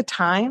take the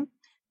time,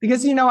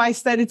 because, I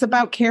said it's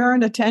about care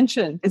and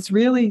attention. It's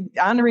really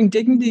honoring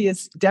dignity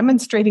is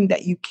demonstrating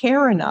that you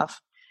care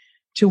enough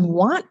to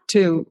want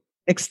to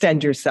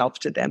extend yourself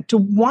to them, to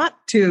want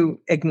to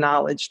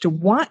acknowledge, to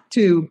want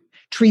to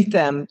treat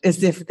them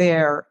as if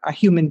they're a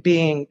human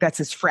being that's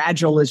as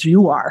fragile as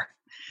you are.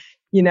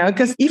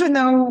 Because even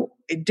though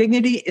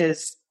dignity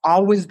is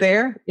always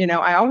there,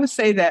 I always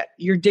say that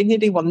your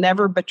dignity will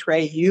never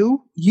betray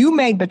you. You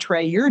may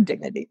betray your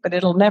dignity, but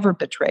it'll never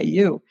betray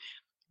you.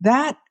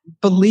 That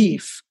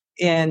belief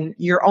in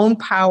your own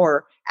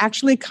power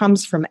actually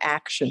comes from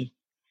action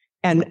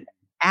and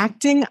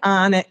acting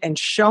on it and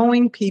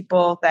showing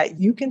people that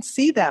you can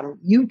see them,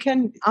 you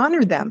can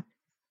honor them.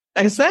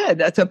 Like I said,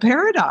 that's a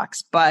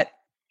paradox, but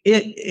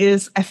it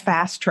is a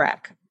fast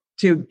track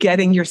to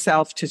getting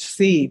yourself to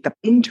see the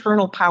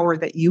internal power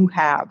that you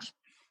have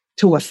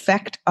to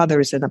affect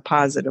others in a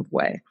positive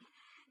way.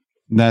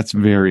 That's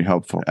very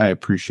helpful. I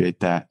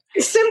appreciate that.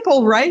 It's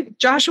simple, right,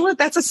 Joshua?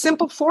 That's a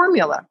simple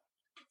formula.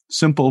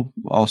 Simple,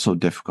 also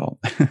difficult.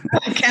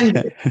 Can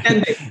be.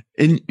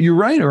 And you're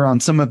right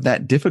around some of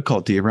that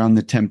difficulty around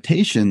the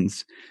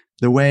temptations,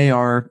 the way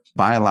our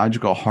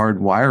biological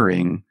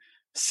hardwiring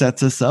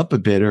sets us up a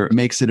bit or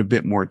makes it a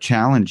bit more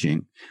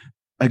challenging.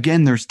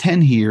 Again, there's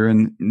 10 here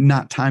and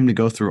not time to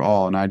go through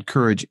all. And I'd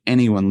encourage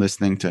anyone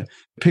listening to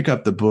pick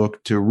up the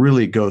book to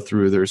really go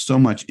through. There's so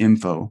much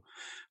info.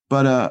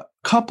 But a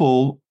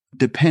couple,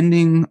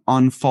 depending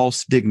on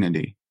false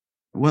dignity.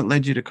 What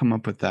led you to come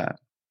up with that?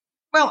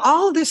 Well,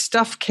 all this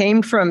stuff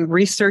came from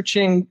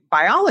researching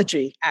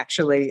biology,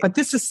 actually. But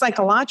this is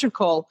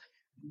psychological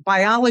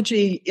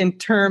biology in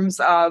terms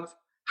of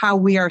how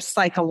we are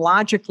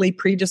psychologically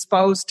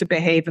predisposed to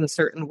behave in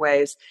certain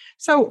ways.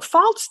 So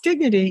false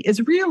dignity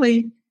is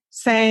really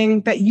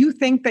saying that you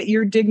think that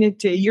your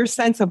dignity, your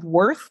sense of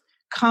worth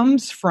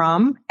comes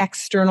from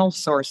external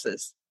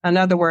sources. In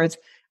other words,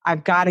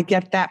 I've got to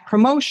get that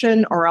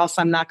promotion or else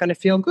I'm not going to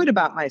feel good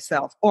about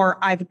myself. Or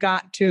I've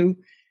got to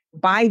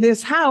buy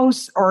this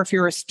house. Or if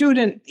you're a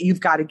student,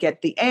 you've got to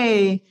get the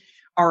A,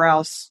 or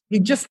else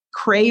you just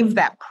crave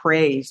that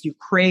praise. You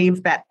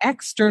crave that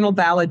external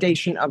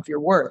validation of your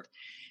worth.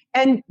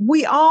 And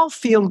we all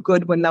feel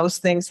good when those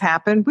things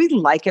happen. We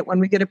like it when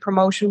we get a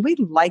promotion. We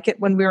like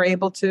it when we're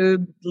able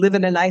to live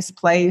in a nice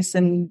place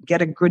and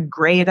get a good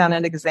grade on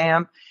an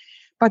exam.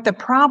 But the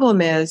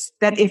problem is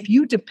that if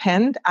you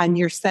depend on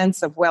your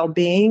sense of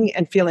well-being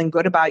and feeling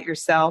good about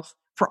yourself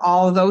for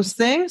all of those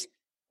things,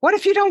 what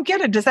if you don't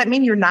get it? Does that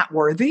mean you're not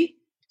worthy?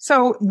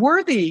 So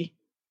worthy,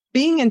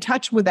 being in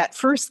touch with that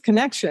first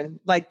connection,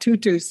 like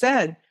Tutu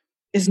said,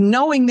 is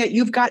knowing that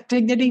you've got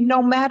dignity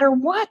no matter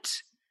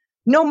what.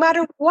 No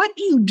matter what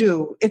you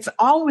do, it's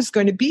always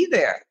going to be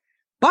there.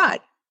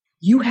 But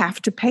you have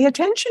to pay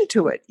attention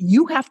to it.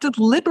 You have to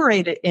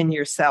liberate it in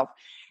yourself.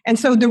 And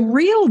so the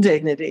real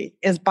dignity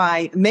is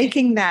by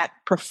making that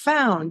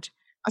profound,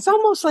 it's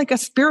almost like a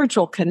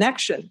spiritual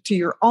connection to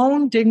your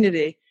own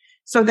dignity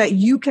so that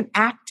you can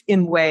act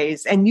in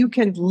ways and you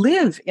can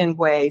live in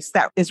ways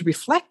that is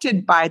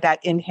reflected by that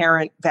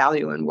inherent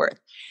value and worth.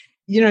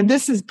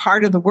 This is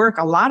part of the work.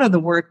 A lot of the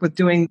work with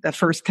doing the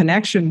first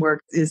connection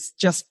work is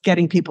just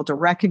getting people to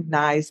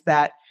recognize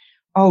that,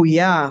 oh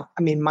yeah,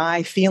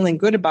 my feeling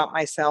good about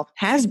myself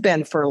has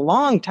been for a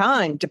long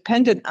time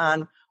dependent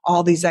on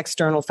all these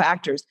external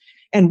factors.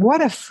 And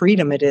what a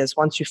freedom it is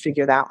once you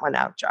figure that one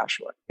out,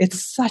 Joshua.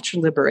 It's such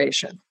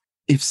liberation.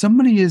 If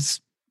somebody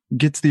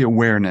gets the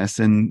awareness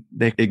and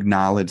they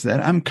acknowledge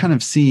that I'm kind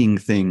of seeing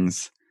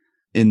things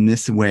in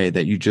this way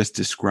that you just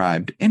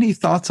described, any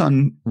thoughts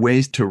on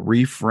ways to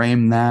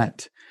reframe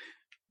that,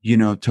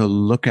 to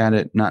look at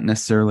it not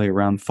necessarily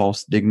around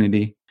false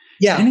dignity?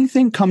 Yeah.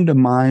 Anything come to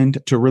mind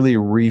to really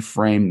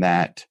reframe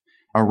that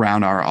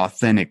around our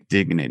authentic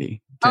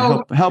dignity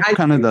to help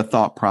kind of the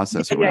thought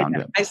process around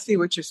it? I see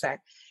what you're saying.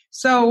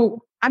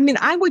 So,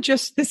 I would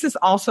this is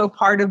also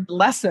part of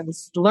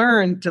lessons to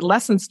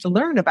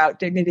learn about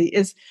dignity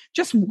is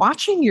just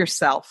watching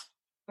yourself.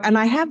 And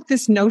I have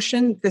this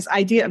notion, this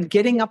idea of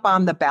getting up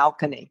on the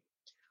balcony,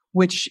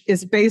 which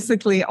is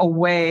basically a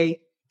way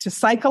to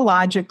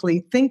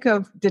psychologically think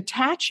of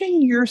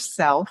detaching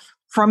yourself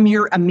from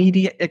your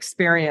immediate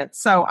experience.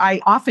 So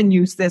I often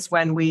use this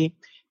when we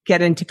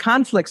get into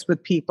conflicts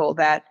with people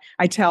that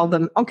I tell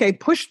them, okay,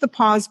 push the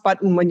pause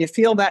button when you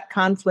feel that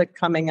conflict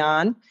coming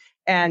on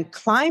and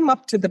climb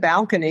up to the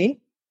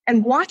balcony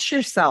and watch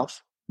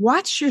yourself.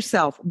 Watch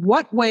yourself.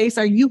 What ways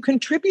are you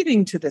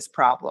contributing to this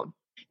problem?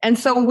 And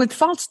so with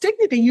false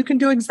dignity, you can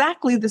do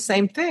exactly the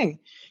same thing.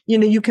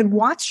 You can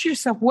watch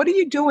yourself. What are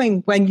you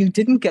doing when you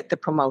didn't get the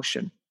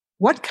promotion?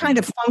 What kind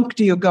of funk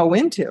do you go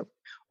into?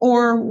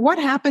 Or what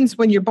happens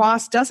when your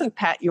boss doesn't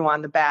pat you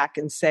on the back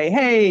and say,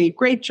 hey,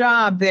 great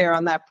job there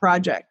on that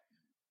project?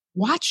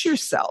 Watch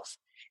yourself.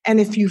 And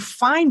if you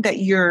find that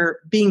you're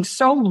being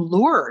so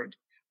lured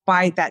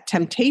by that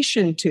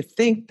temptation to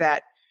think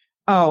that,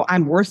 oh,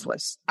 I'm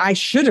worthless, I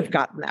should have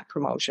gotten that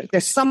promotion,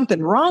 there's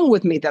something wrong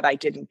with me that I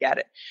didn't get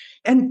it.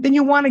 And then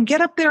you want to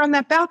get up there on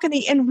that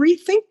balcony and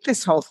rethink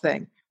this whole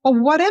thing. Well,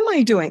 what am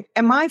I doing?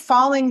 Am I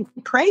falling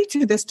prey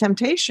to this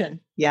temptation?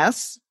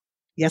 Yes.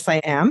 Yes, I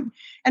am.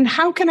 And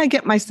how can I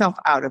get myself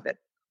out of it?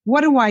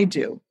 What do I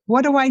do?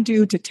 What do I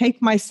do to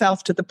take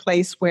myself to the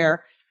place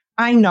where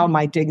I know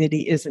my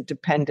dignity isn't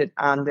dependent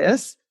on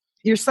this?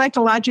 You're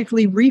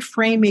psychologically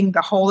reframing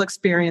the whole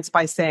experience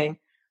by saying,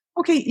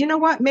 okay, you know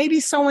what? Maybe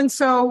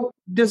so-and-so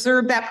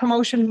deserved that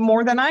promotion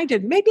more than I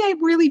did. Maybe I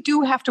really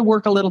do have to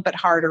work a little bit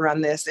harder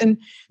on this. And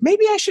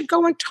maybe I should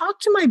go and talk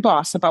to my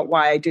boss about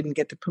why I didn't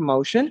get the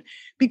promotion,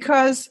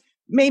 because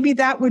maybe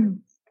that would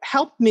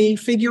help me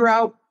figure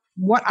out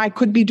what I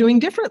could be doing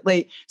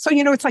differently. So,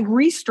 it's like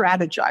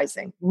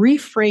re-strategizing,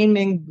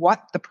 reframing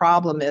what the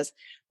problem is.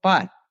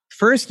 But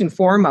first and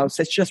foremost,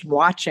 it's just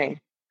watching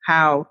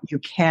how you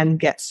can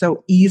get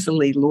so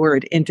easily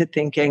lured into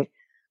thinking,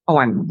 oh,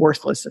 I'm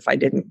worthless if I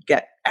didn't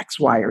get X,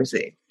 Y, or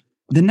Z.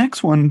 The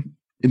next one,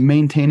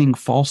 maintaining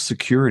false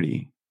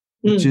security,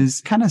 which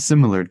is kind of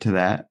similar to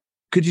that.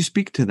 Could you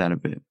speak to that a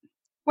bit?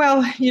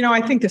 Well,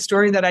 I think the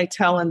story that I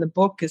tell in the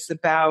book is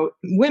about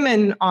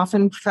women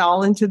often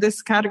fell into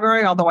this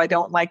category, although I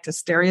don't like to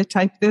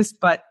stereotype this,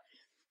 but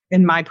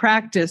in my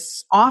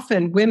practice,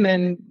 often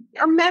women,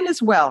 or men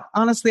as well,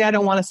 honestly, I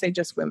don't want to say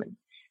just women,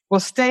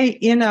 will stay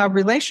in a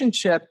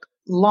relationship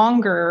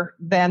longer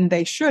than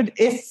they should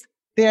if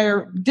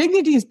their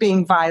dignity is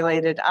being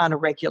violated on a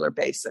regular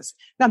basis.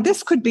 Now,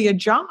 this could be a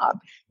job.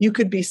 You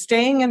could be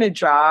staying in a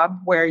job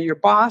where your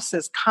boss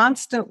is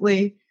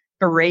constantly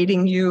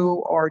berating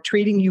you or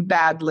treating you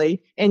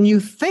badly, and you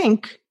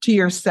think to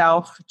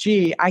yourself,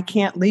 gee, I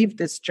can't leave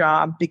this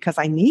job because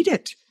I need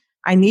it.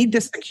 I need the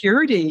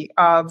security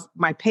of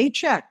my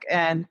paycheck,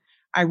 and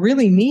I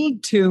really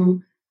need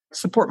to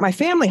support my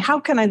family. How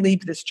can I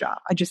leave this job?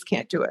 I just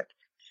can't do it.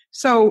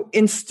 So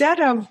instead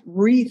of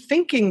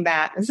rethinking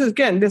that,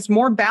 this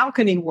more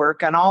balcony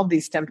work on all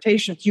these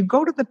temptations, you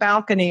go to the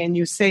balcony and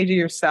you say to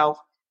yourself,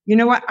 you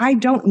know what? I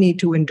don't need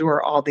to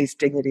endure all these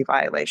dignity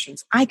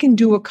violations. I can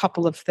do a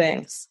couple of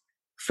things.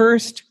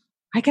 First,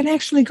 I can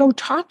actually go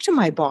talk to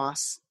my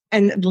boss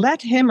and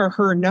let him or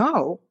her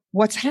know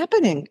what's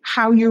happening,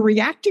 how you're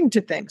reacting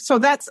to things. So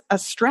that's a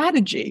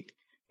strategy.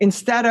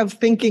 Instead of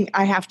thinking,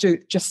 I have to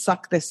just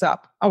suck this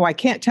up. Oh, I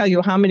can't tell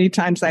you how many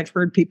times I've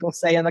heard people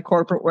say in the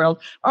corporate world,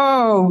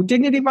 oh,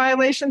 dignity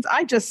violations,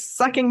 I just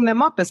sucking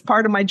them up as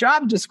part of my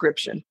job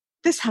description.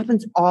 This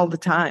happens all the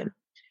time.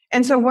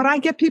 And so what I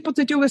get people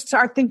to do is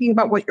start thinking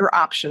about what your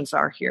options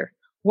are here.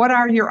 What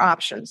are your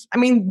options? I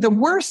mean, the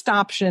worst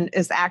option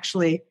is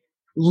actually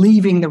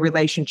leaving the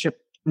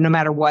relationship, no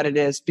matter what it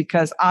is,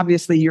 because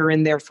obviously you're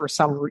in there for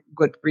some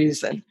good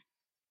reason.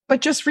 But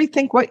just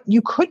rethink what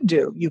you could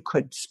do. You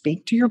could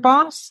speak to your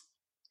boss.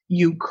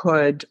 You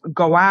could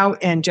go out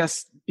and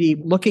just be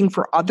looking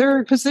for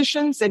other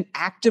positions and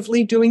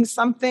actively doing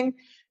something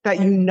that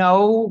you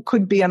know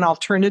could be an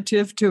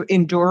alternative to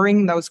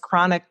enduring those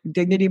chronic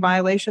dignity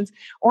violations.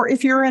 Or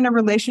if you're in a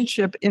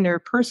relationship, in a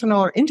personal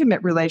or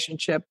intimate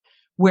relationship,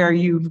 where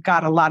you've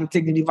got a lot of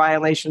dignity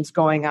violations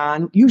going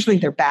on, usually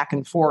they're back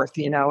and forth,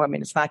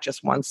 it's not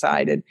just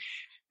one-sided.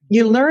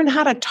 You learn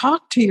how to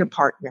talk to your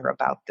partner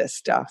about this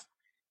stuff.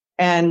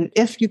 And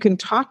if you can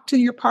talk to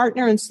your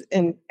partner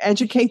and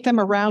educate them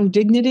around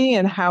dignity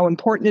and how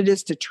important it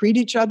is to treat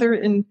each other.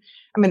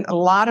 A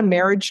lot of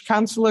marriage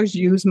counselors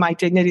use my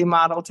dignity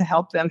model to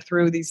help them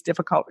through these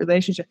difficult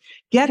relationships.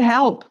 Get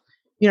help.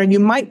 You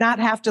might not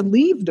have to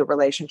leave the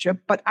relationship,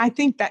 but I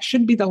think that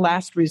should be the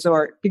last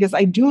resort, because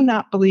I do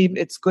not believe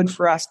it's good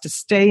for us to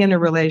stay in a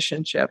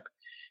relationship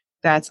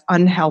that's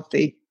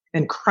unhealthy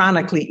and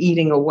chronically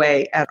eating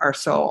away at our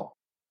soul.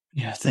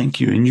 Yeah,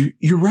 thank you. And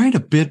you write a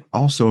bit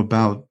also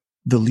about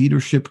the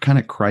leadership kind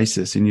of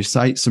crisis, and you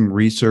cite some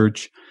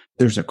research.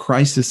 There's a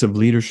crisis of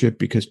leadership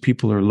because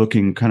people are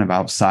looking kind of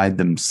outside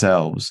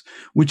themselves,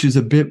 which is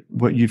a bit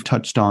what you've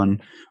touched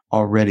on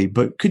already.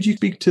 But could you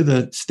speak to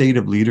the state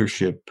of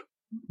leadership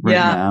right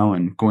now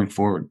and going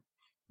forward?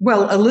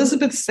 Well,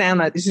 Elizabeth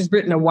Sama, she's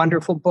written a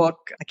wonderful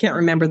book. I can't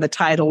remember the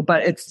title,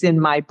 but it's in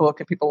my book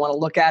if people want to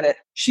look at it.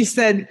 She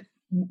said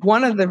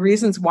one of the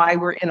reasons why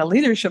we're in a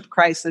leadership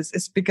crisis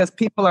is because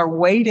people are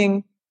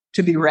waiting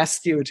to be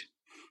rescued.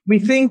 We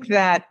think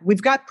that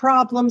we've got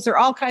problems, there are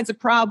all kinds of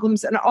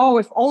problems, and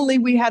if only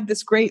we had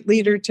this great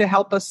leader to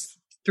help us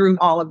through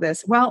all of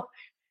this. Well,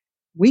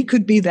 we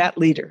could be that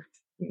leader.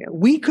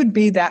 We could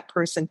be that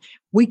person.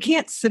 We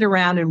can't sit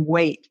around and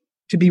wait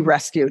to be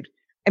rescued.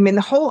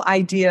 The whole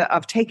idea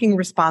of taking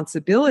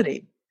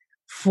responsibility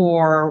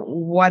for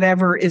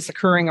whatever is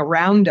occurring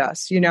around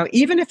us,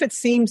 even if it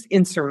seems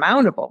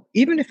insurmountable,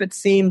 even if it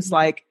seems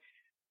like,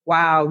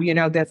 wow,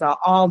 there's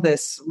all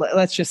this,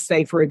 let's just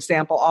say, for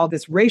example, all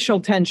this racial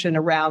tension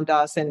around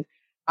us, and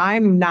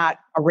I'm not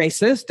a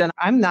racist and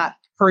I'm not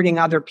hurting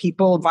other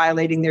people,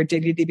 violating their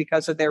dignity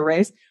because of their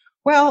race.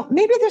 Well,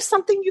 maybe there's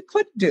something you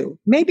could do.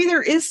 Maybe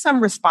there is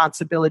some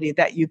responsibility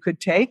that you could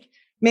take.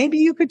 Maybe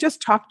you could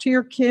just talk to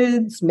your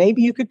kids.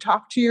 Maybe you could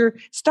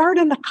start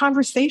a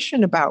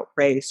conversation about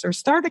race, or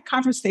start a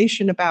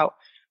conversation about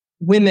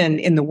women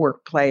in the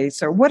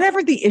workplace, or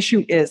whatever the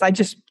issue is. I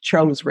just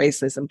chose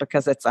racism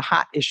because it's a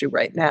hot issue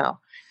right now.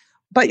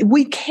 But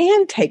we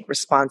can take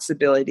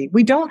responsibility.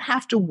 We don't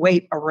have to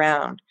wait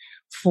around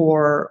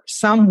for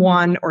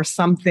someone or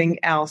something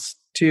else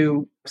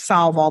to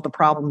solve all the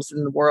problems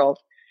in the world.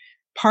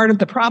 Part of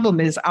the problem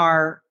is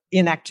our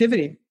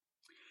inactivity.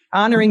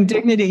 Honoring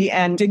dignity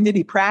and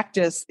dignity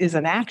practice is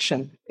an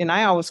action. And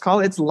I always call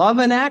it's love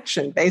in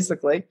action,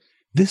 basically.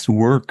 This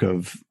work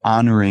of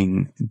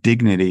honoring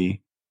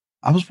dignity,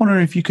 I was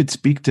wondering if you could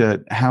speak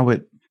to how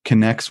it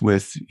connects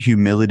with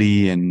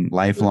humility and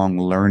lifelong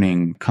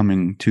learning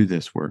coming to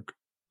this work.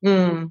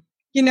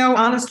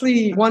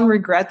 Honestly, one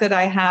regret that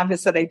I have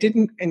is that I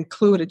didn't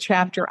include a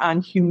chapter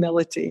on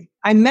humility.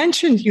 I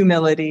mentioned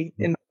humility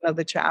in one of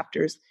the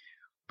chapters,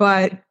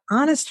 but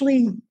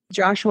honestly,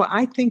 Joshua,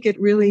 I think it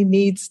really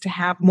needs to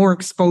have more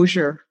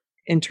exposure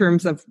in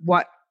terms of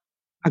what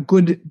a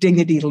good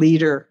dignity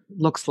leader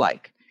looks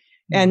like.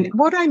 And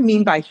what I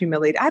mean by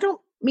humility, I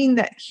don't mean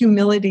that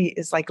humility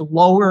is like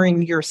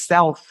lowering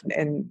yourself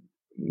and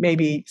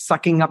maybe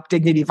sucking up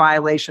dignity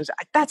violations.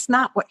 That's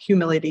not what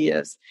humility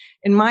is.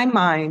 In my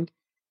mind,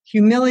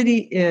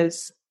 humility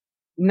is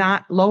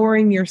not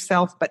lowering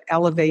yourself, but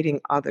elevating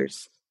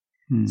others.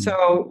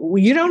 So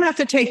you don't have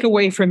to take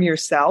away from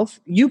yourself.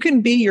 You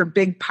can be your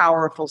big,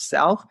 powerful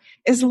self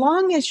as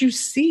long as you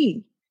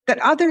see that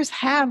others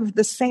have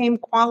the same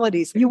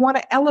qualities. You want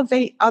to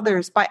elevate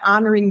others by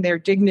honoring their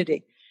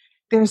dignity.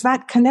 There's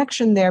that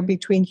connection there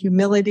between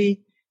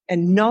humility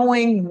and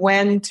knowing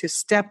when to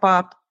step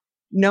up,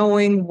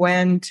 knowing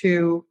when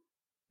to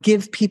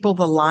give people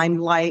the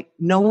limelight,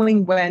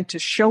 knowing when to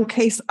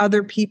showcase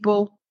other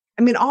people.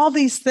 I mean, all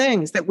these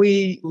things that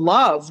we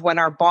love when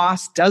our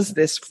boss does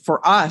this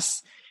for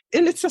us.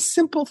 And it's a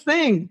simple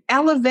thing,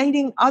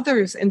 elevating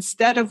others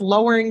instead of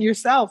lowering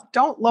yourself.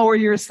 Don't lower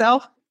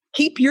yourself.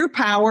 Keep your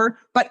power,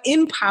 but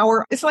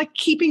empower. It's like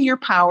keeping your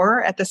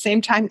power at the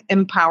same time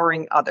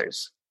empowering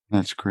others.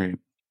 That's great.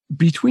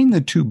 Between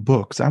the two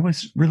books, I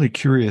was really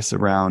curious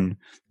around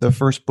the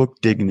first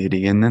book,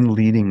 Dignity, and then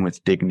Leading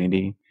with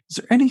Dignity. Is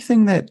there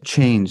anything that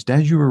changed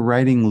as you were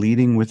writing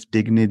Leading with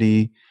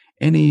Dignity?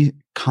 Any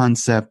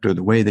concept or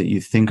the way that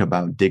you think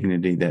about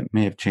dignity that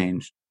may have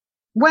changed?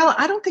 Well,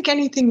 I don't think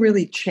anything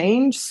really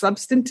changed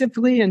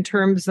substantively in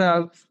terms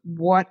of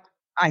what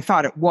I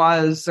thought it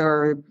was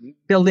or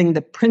building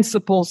the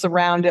principles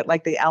around it,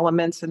 like the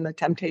elements and the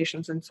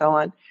temptations and so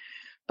on.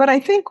 But I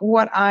think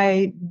what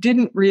I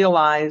didn't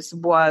realize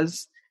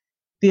was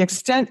the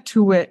extent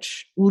to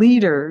which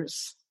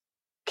leaders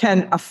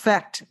can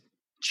affect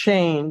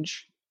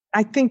change.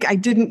 I think I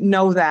didn't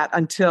know that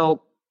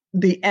until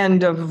the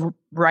end of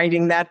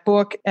writing that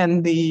book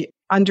and the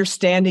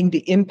understanding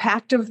the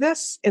impact of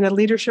this in a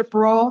leadership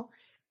role.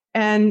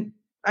 And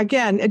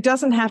again, it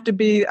doesn't have to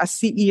be a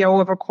CEO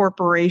of a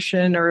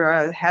corporation or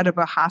a head of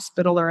a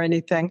hospital or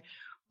anything.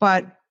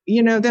 But,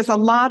 there's a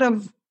lot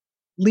of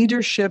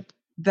leadership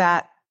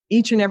that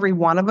each and every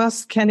one of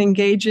us can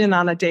engage in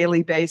on a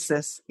daily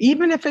basis,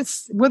 even if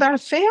it's with our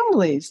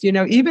families,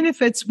 even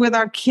if it's with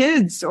our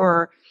kids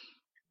or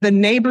the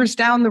neighbors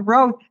down the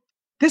road.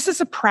 This is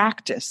a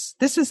practice.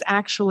 This is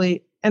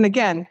actually, and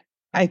again,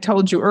 I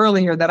told you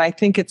earlier that I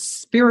think it's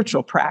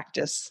spiritual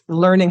practice,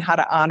 learning how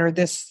to honor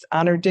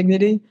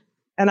dignity.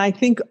 And I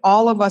think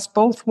all of us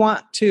both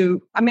want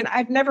to,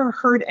 I've never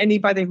heard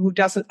anybody who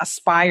doesn't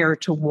aspire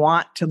to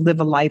want to live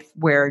a life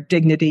where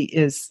dignity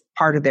is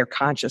part of their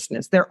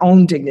consciousness, their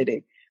own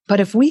dignity. But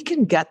if we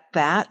can get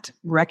that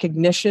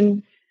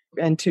recognition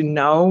and to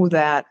know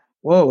that,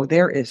 whoa,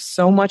 there is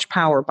so much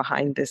power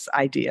behind this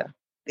idea.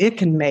 It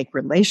can make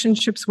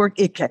relationships work.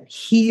 It can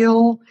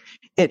heal.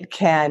 It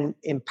can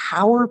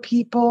empower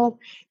people.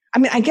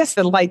 I guess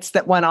the lights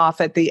that went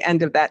off at the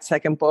end of that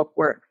second book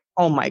were,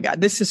 oh my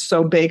God, this is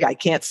so big. I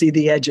can't see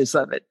the edges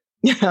of it.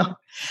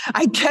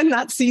 I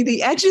cannot see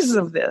the edges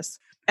of this.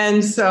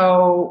 And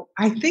so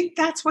I think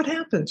that's what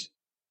happened.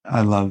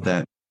 I love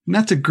that. And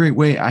that's a great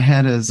way I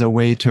had as a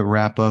way to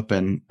wrap up.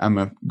 And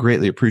I'm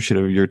greatly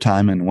appreciative of your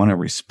time and want to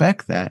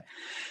respect that.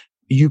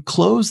 You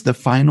close the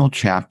final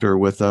chapter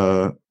with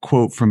a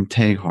quote from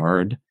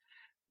Teilhard,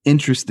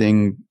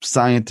 interesting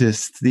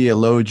scientist,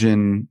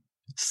 theologian.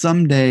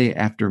 Someday,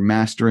 after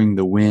mastering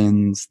the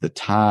winds, the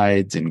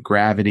tides, and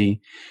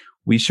gravity,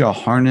 we shall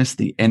harness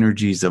the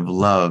energies of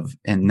love.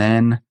 And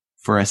then,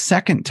 for a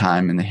second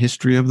time in the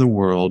history of the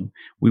world,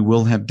 we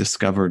will have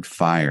discovered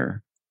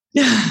fire.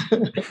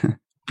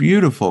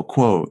 Beautiful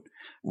quote.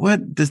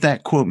 What does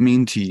that quote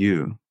mean to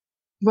you?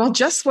 Well,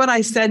 just what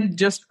I said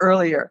just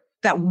earlier,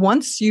 that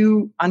once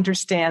you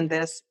understand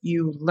this,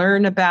 you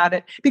learn about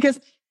it, because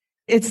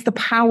it's the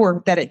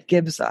power that it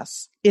gives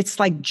us. It's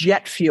like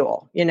jet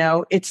fuel,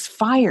 it's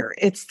fire.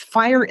 It's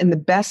fire in the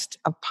best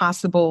of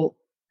possible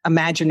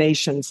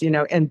imaginations,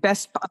 and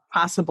best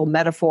possible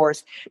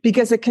metaphors,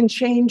 because it can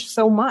change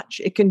so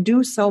much. It can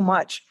do so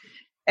much.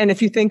 And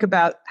if you think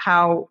about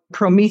how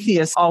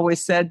Prometheus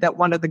always said that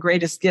one of the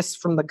greatest gifts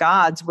from the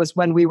gods was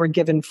when we were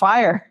given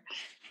fire,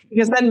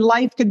 because then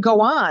life could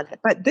go on.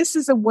 But this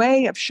is a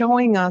way of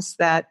showing us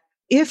that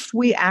if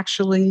we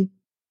actually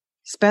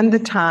spend the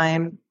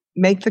time,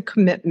 make the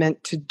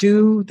commitment to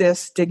do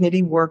this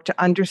dignity work, to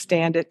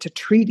understand it, to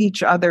treat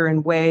each other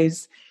in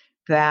ways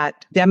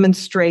that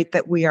demonstrate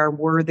that we are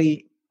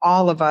worthy,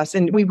 all of us,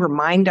 and we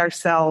remind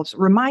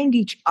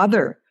each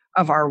other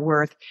of our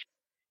worth.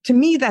 To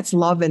me, that's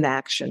love in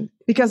action,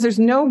 because there's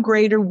no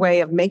greater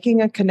way of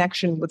making a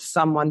connection with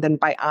someone than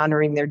by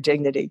honoring their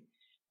dignity.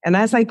 And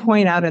as I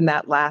point out in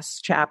that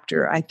last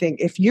chapter, I think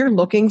if you're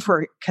looking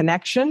for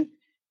connection,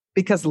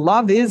 because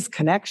love is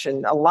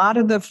connection, a lot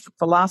of the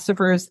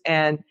philosophers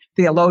and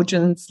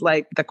theologians,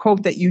 like the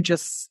quote that you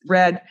just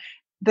read,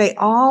 they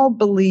all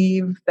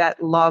believe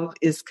that love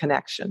is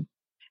connection.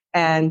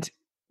 And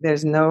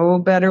there's no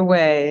better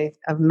way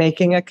of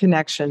making a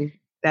connection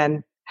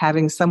than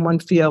having someone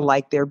feel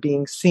like they're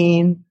being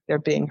seen, they're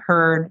being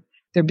heard,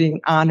 they're being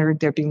honored,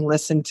 they're being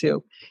listened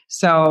to.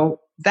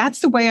 So that's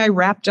the way I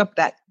wrapped up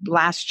that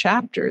last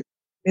chapter.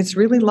 It's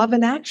really love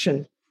in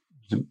action.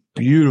 It's a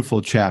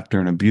beautiful chapter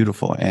and a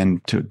beautiful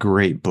end to a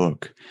great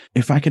book.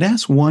 If I could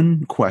ask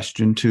one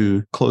question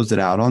to close it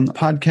out. On the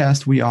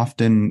podcast, we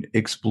often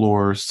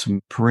explore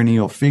some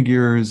perennial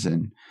figures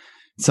and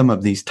some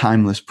of these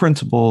timeless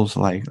principles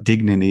like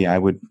dignity, I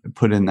would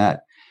put in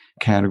that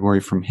category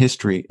from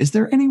history. Is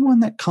there anyone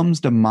that comes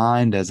to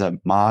mind as a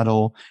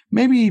model,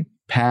 maybe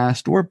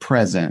past or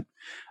present,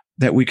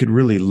 that we could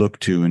really look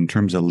to in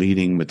terms of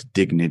leading with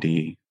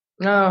dignity?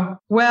 Oh,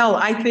 well,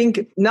 I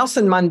think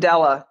Nelson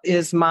Mandela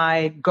is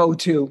my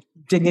go-to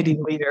dignity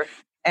leader.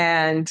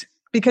 And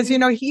because,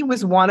 he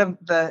was one of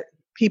the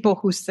people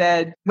who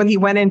said, when he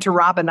went into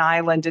Robben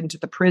Island, into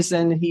the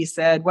prison, he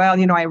said, well,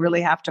 I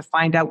really have to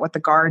find out what the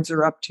guards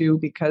are up to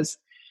because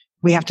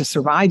we have to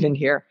survive in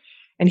here.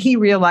 And he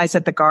realized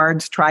that the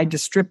guards tried to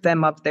strip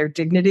them of their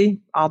dignity,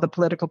 all the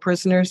political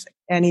prisoners.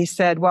 And he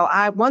said, well,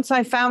 once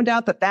I found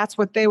out that that's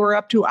what they were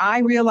up to, I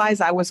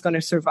realized I was going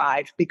to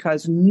survive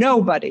because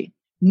nobody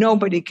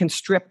can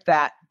strip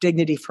that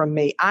dignity from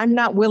me. I'm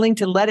not willing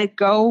to let it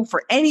go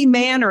for any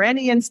man or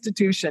any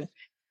institution.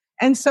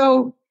 And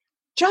so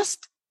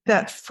just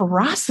that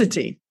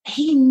ferocity,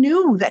 he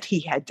knew that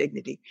he had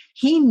dignity.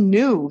 He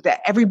knew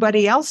that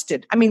everybody else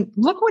did. I mean,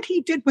 look what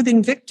he did with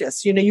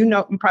Invictus.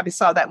 You probably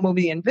saw that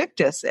movie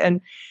Invictus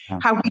and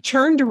how he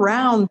turned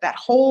around that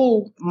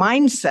whole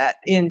mindset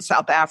in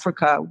South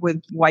Africa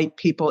with white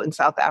people in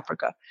South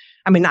Africa.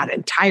 I mean, not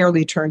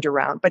entirely turned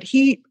around, but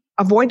he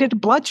avoided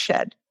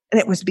bloodshed. And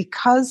it was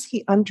because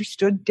he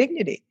understood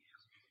dignity.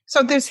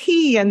 So there's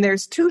he and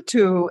there's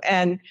Tutu.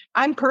 And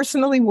I'm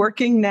personally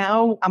working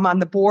now. I'm on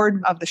the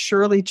board of the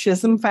Shirley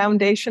Chisholm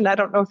Foundation. I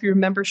don't know if you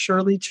remember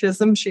Shirley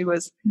Chisholm. She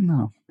was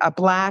a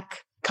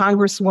Black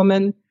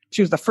congresswoman.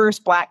 She was the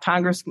first Black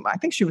congresswoman. I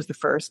think she was the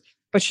first,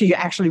 but she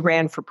actually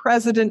ran for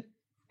president.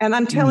 And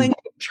I'm telling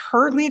you,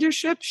 her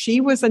leadership,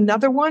 she was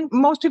another one.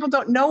 Most people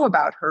don't know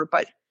about her,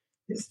 but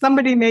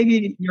somebody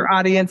maybe your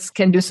audience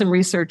can do some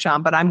research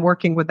on, but I'm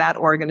working with that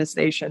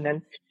organization.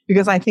 And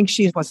because I think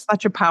she was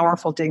such a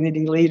powerful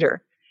dignity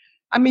leader.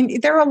 I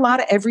mean, there are a lot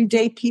of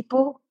everyday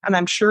people, and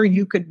I'm sure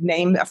you could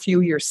name a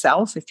few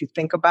yourself if you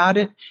think about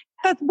it.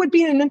 That would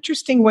be an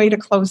interesting way to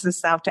close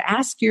this out, to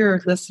ask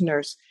your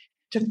listeners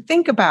to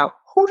think about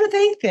who do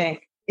they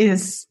think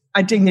is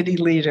a dignity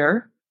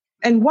leader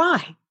and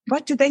why?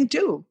 What do they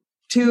do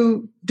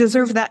to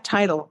deserve that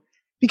title?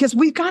 Because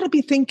we've got to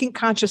be thinking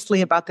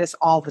consciously about this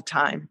all the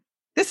time.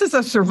 This is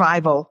a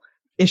survival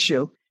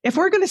issue. If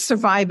we're going to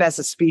survive as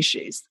a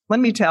species, let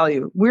me tell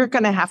you, we're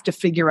going to have to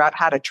figure out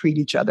how to treat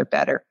each other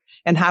better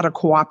and how to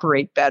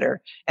cooperate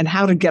better and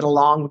how to get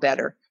along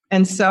better.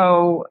 And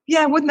so,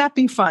 wouldn't that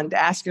be fun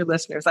to ask your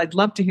listeners? I'd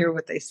love to hear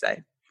what they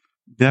say.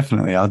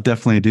 Definitely. I'll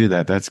definitely do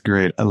that. That's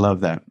great. I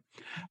love that.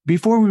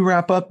 Before we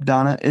wrap up,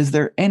 Donna, is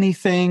there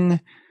anything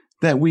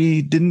that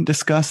we didn't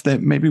discuss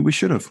that maybe we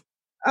should have?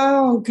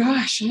 Oh,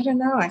 gosh, I don't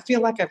know. I feel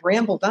like I've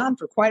rambled on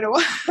for quite a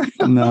while.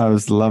 No, it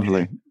was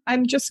lovely.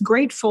 I'm just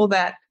grateful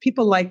that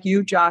people like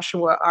you,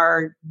 Joshua,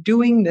 are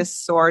doing this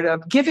sort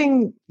of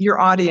giving your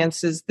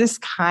audiences this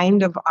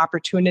kind of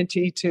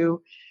opportunity to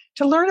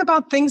learn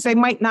about things they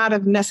might not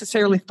have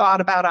necessarily thought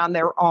about on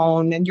their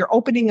own. And you're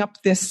opening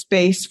up this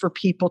space for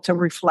people to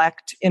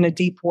reflect in a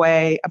deep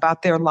way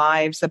about their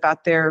lives,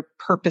 about their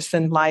purpose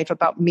in life,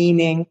 about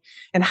meaning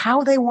and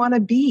how they want to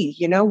be.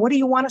 What do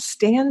you want to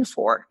stand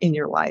for in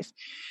your life?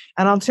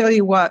 And I'll tell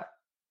you what,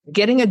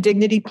 getting a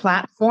dignity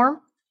platform,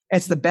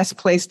 it's the best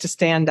place to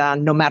stand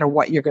on no matter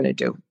what you're going to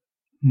do,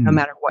 no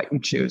matter what you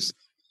choose.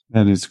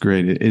 That is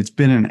great. It's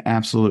been an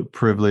absolute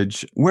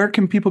privilege. Where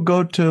can people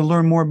go to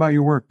learn more about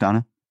your work,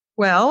 Donna?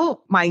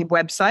 Well, my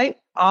website,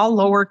 all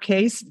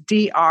lowercase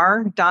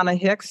Dr. Donna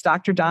Hicks,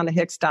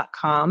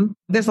 drdonnahicks.com.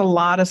 There's a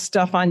lot of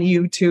stuff on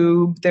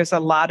YouTube. There's a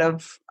lot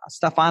of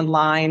stuff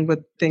online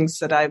with things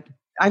that I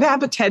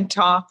have a TED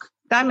Talk.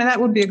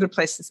 That would be a good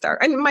place to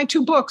start. And my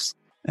 2 books.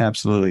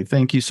 Absolutely.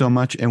 Thank you so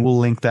much. And we'll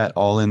link that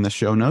all in the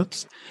show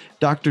notes.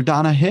 Dr.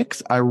 Donna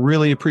Hicks, I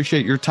really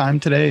appreciate your time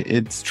today.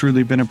 It's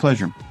truly been a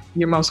pleasure.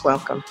 You're most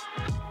welcome.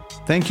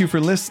 Thank you for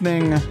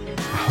listening. I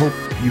hope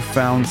you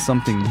found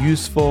something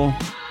useful.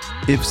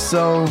 If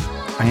so,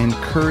 I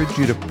encourage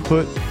you to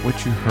put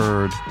what you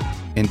heard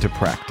into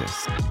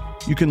practice.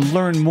 You can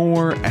learn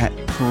more at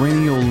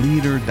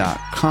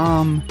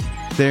perennialleader.com.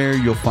 There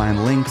you'll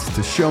find links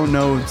to show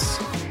notes,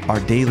 our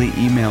daily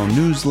email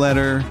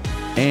newsletter,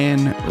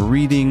 and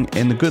Reading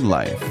in the Good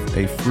Life,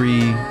 a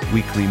free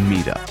weekly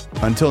meetup.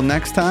 Until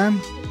next time,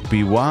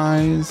 be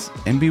wise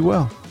and be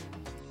well.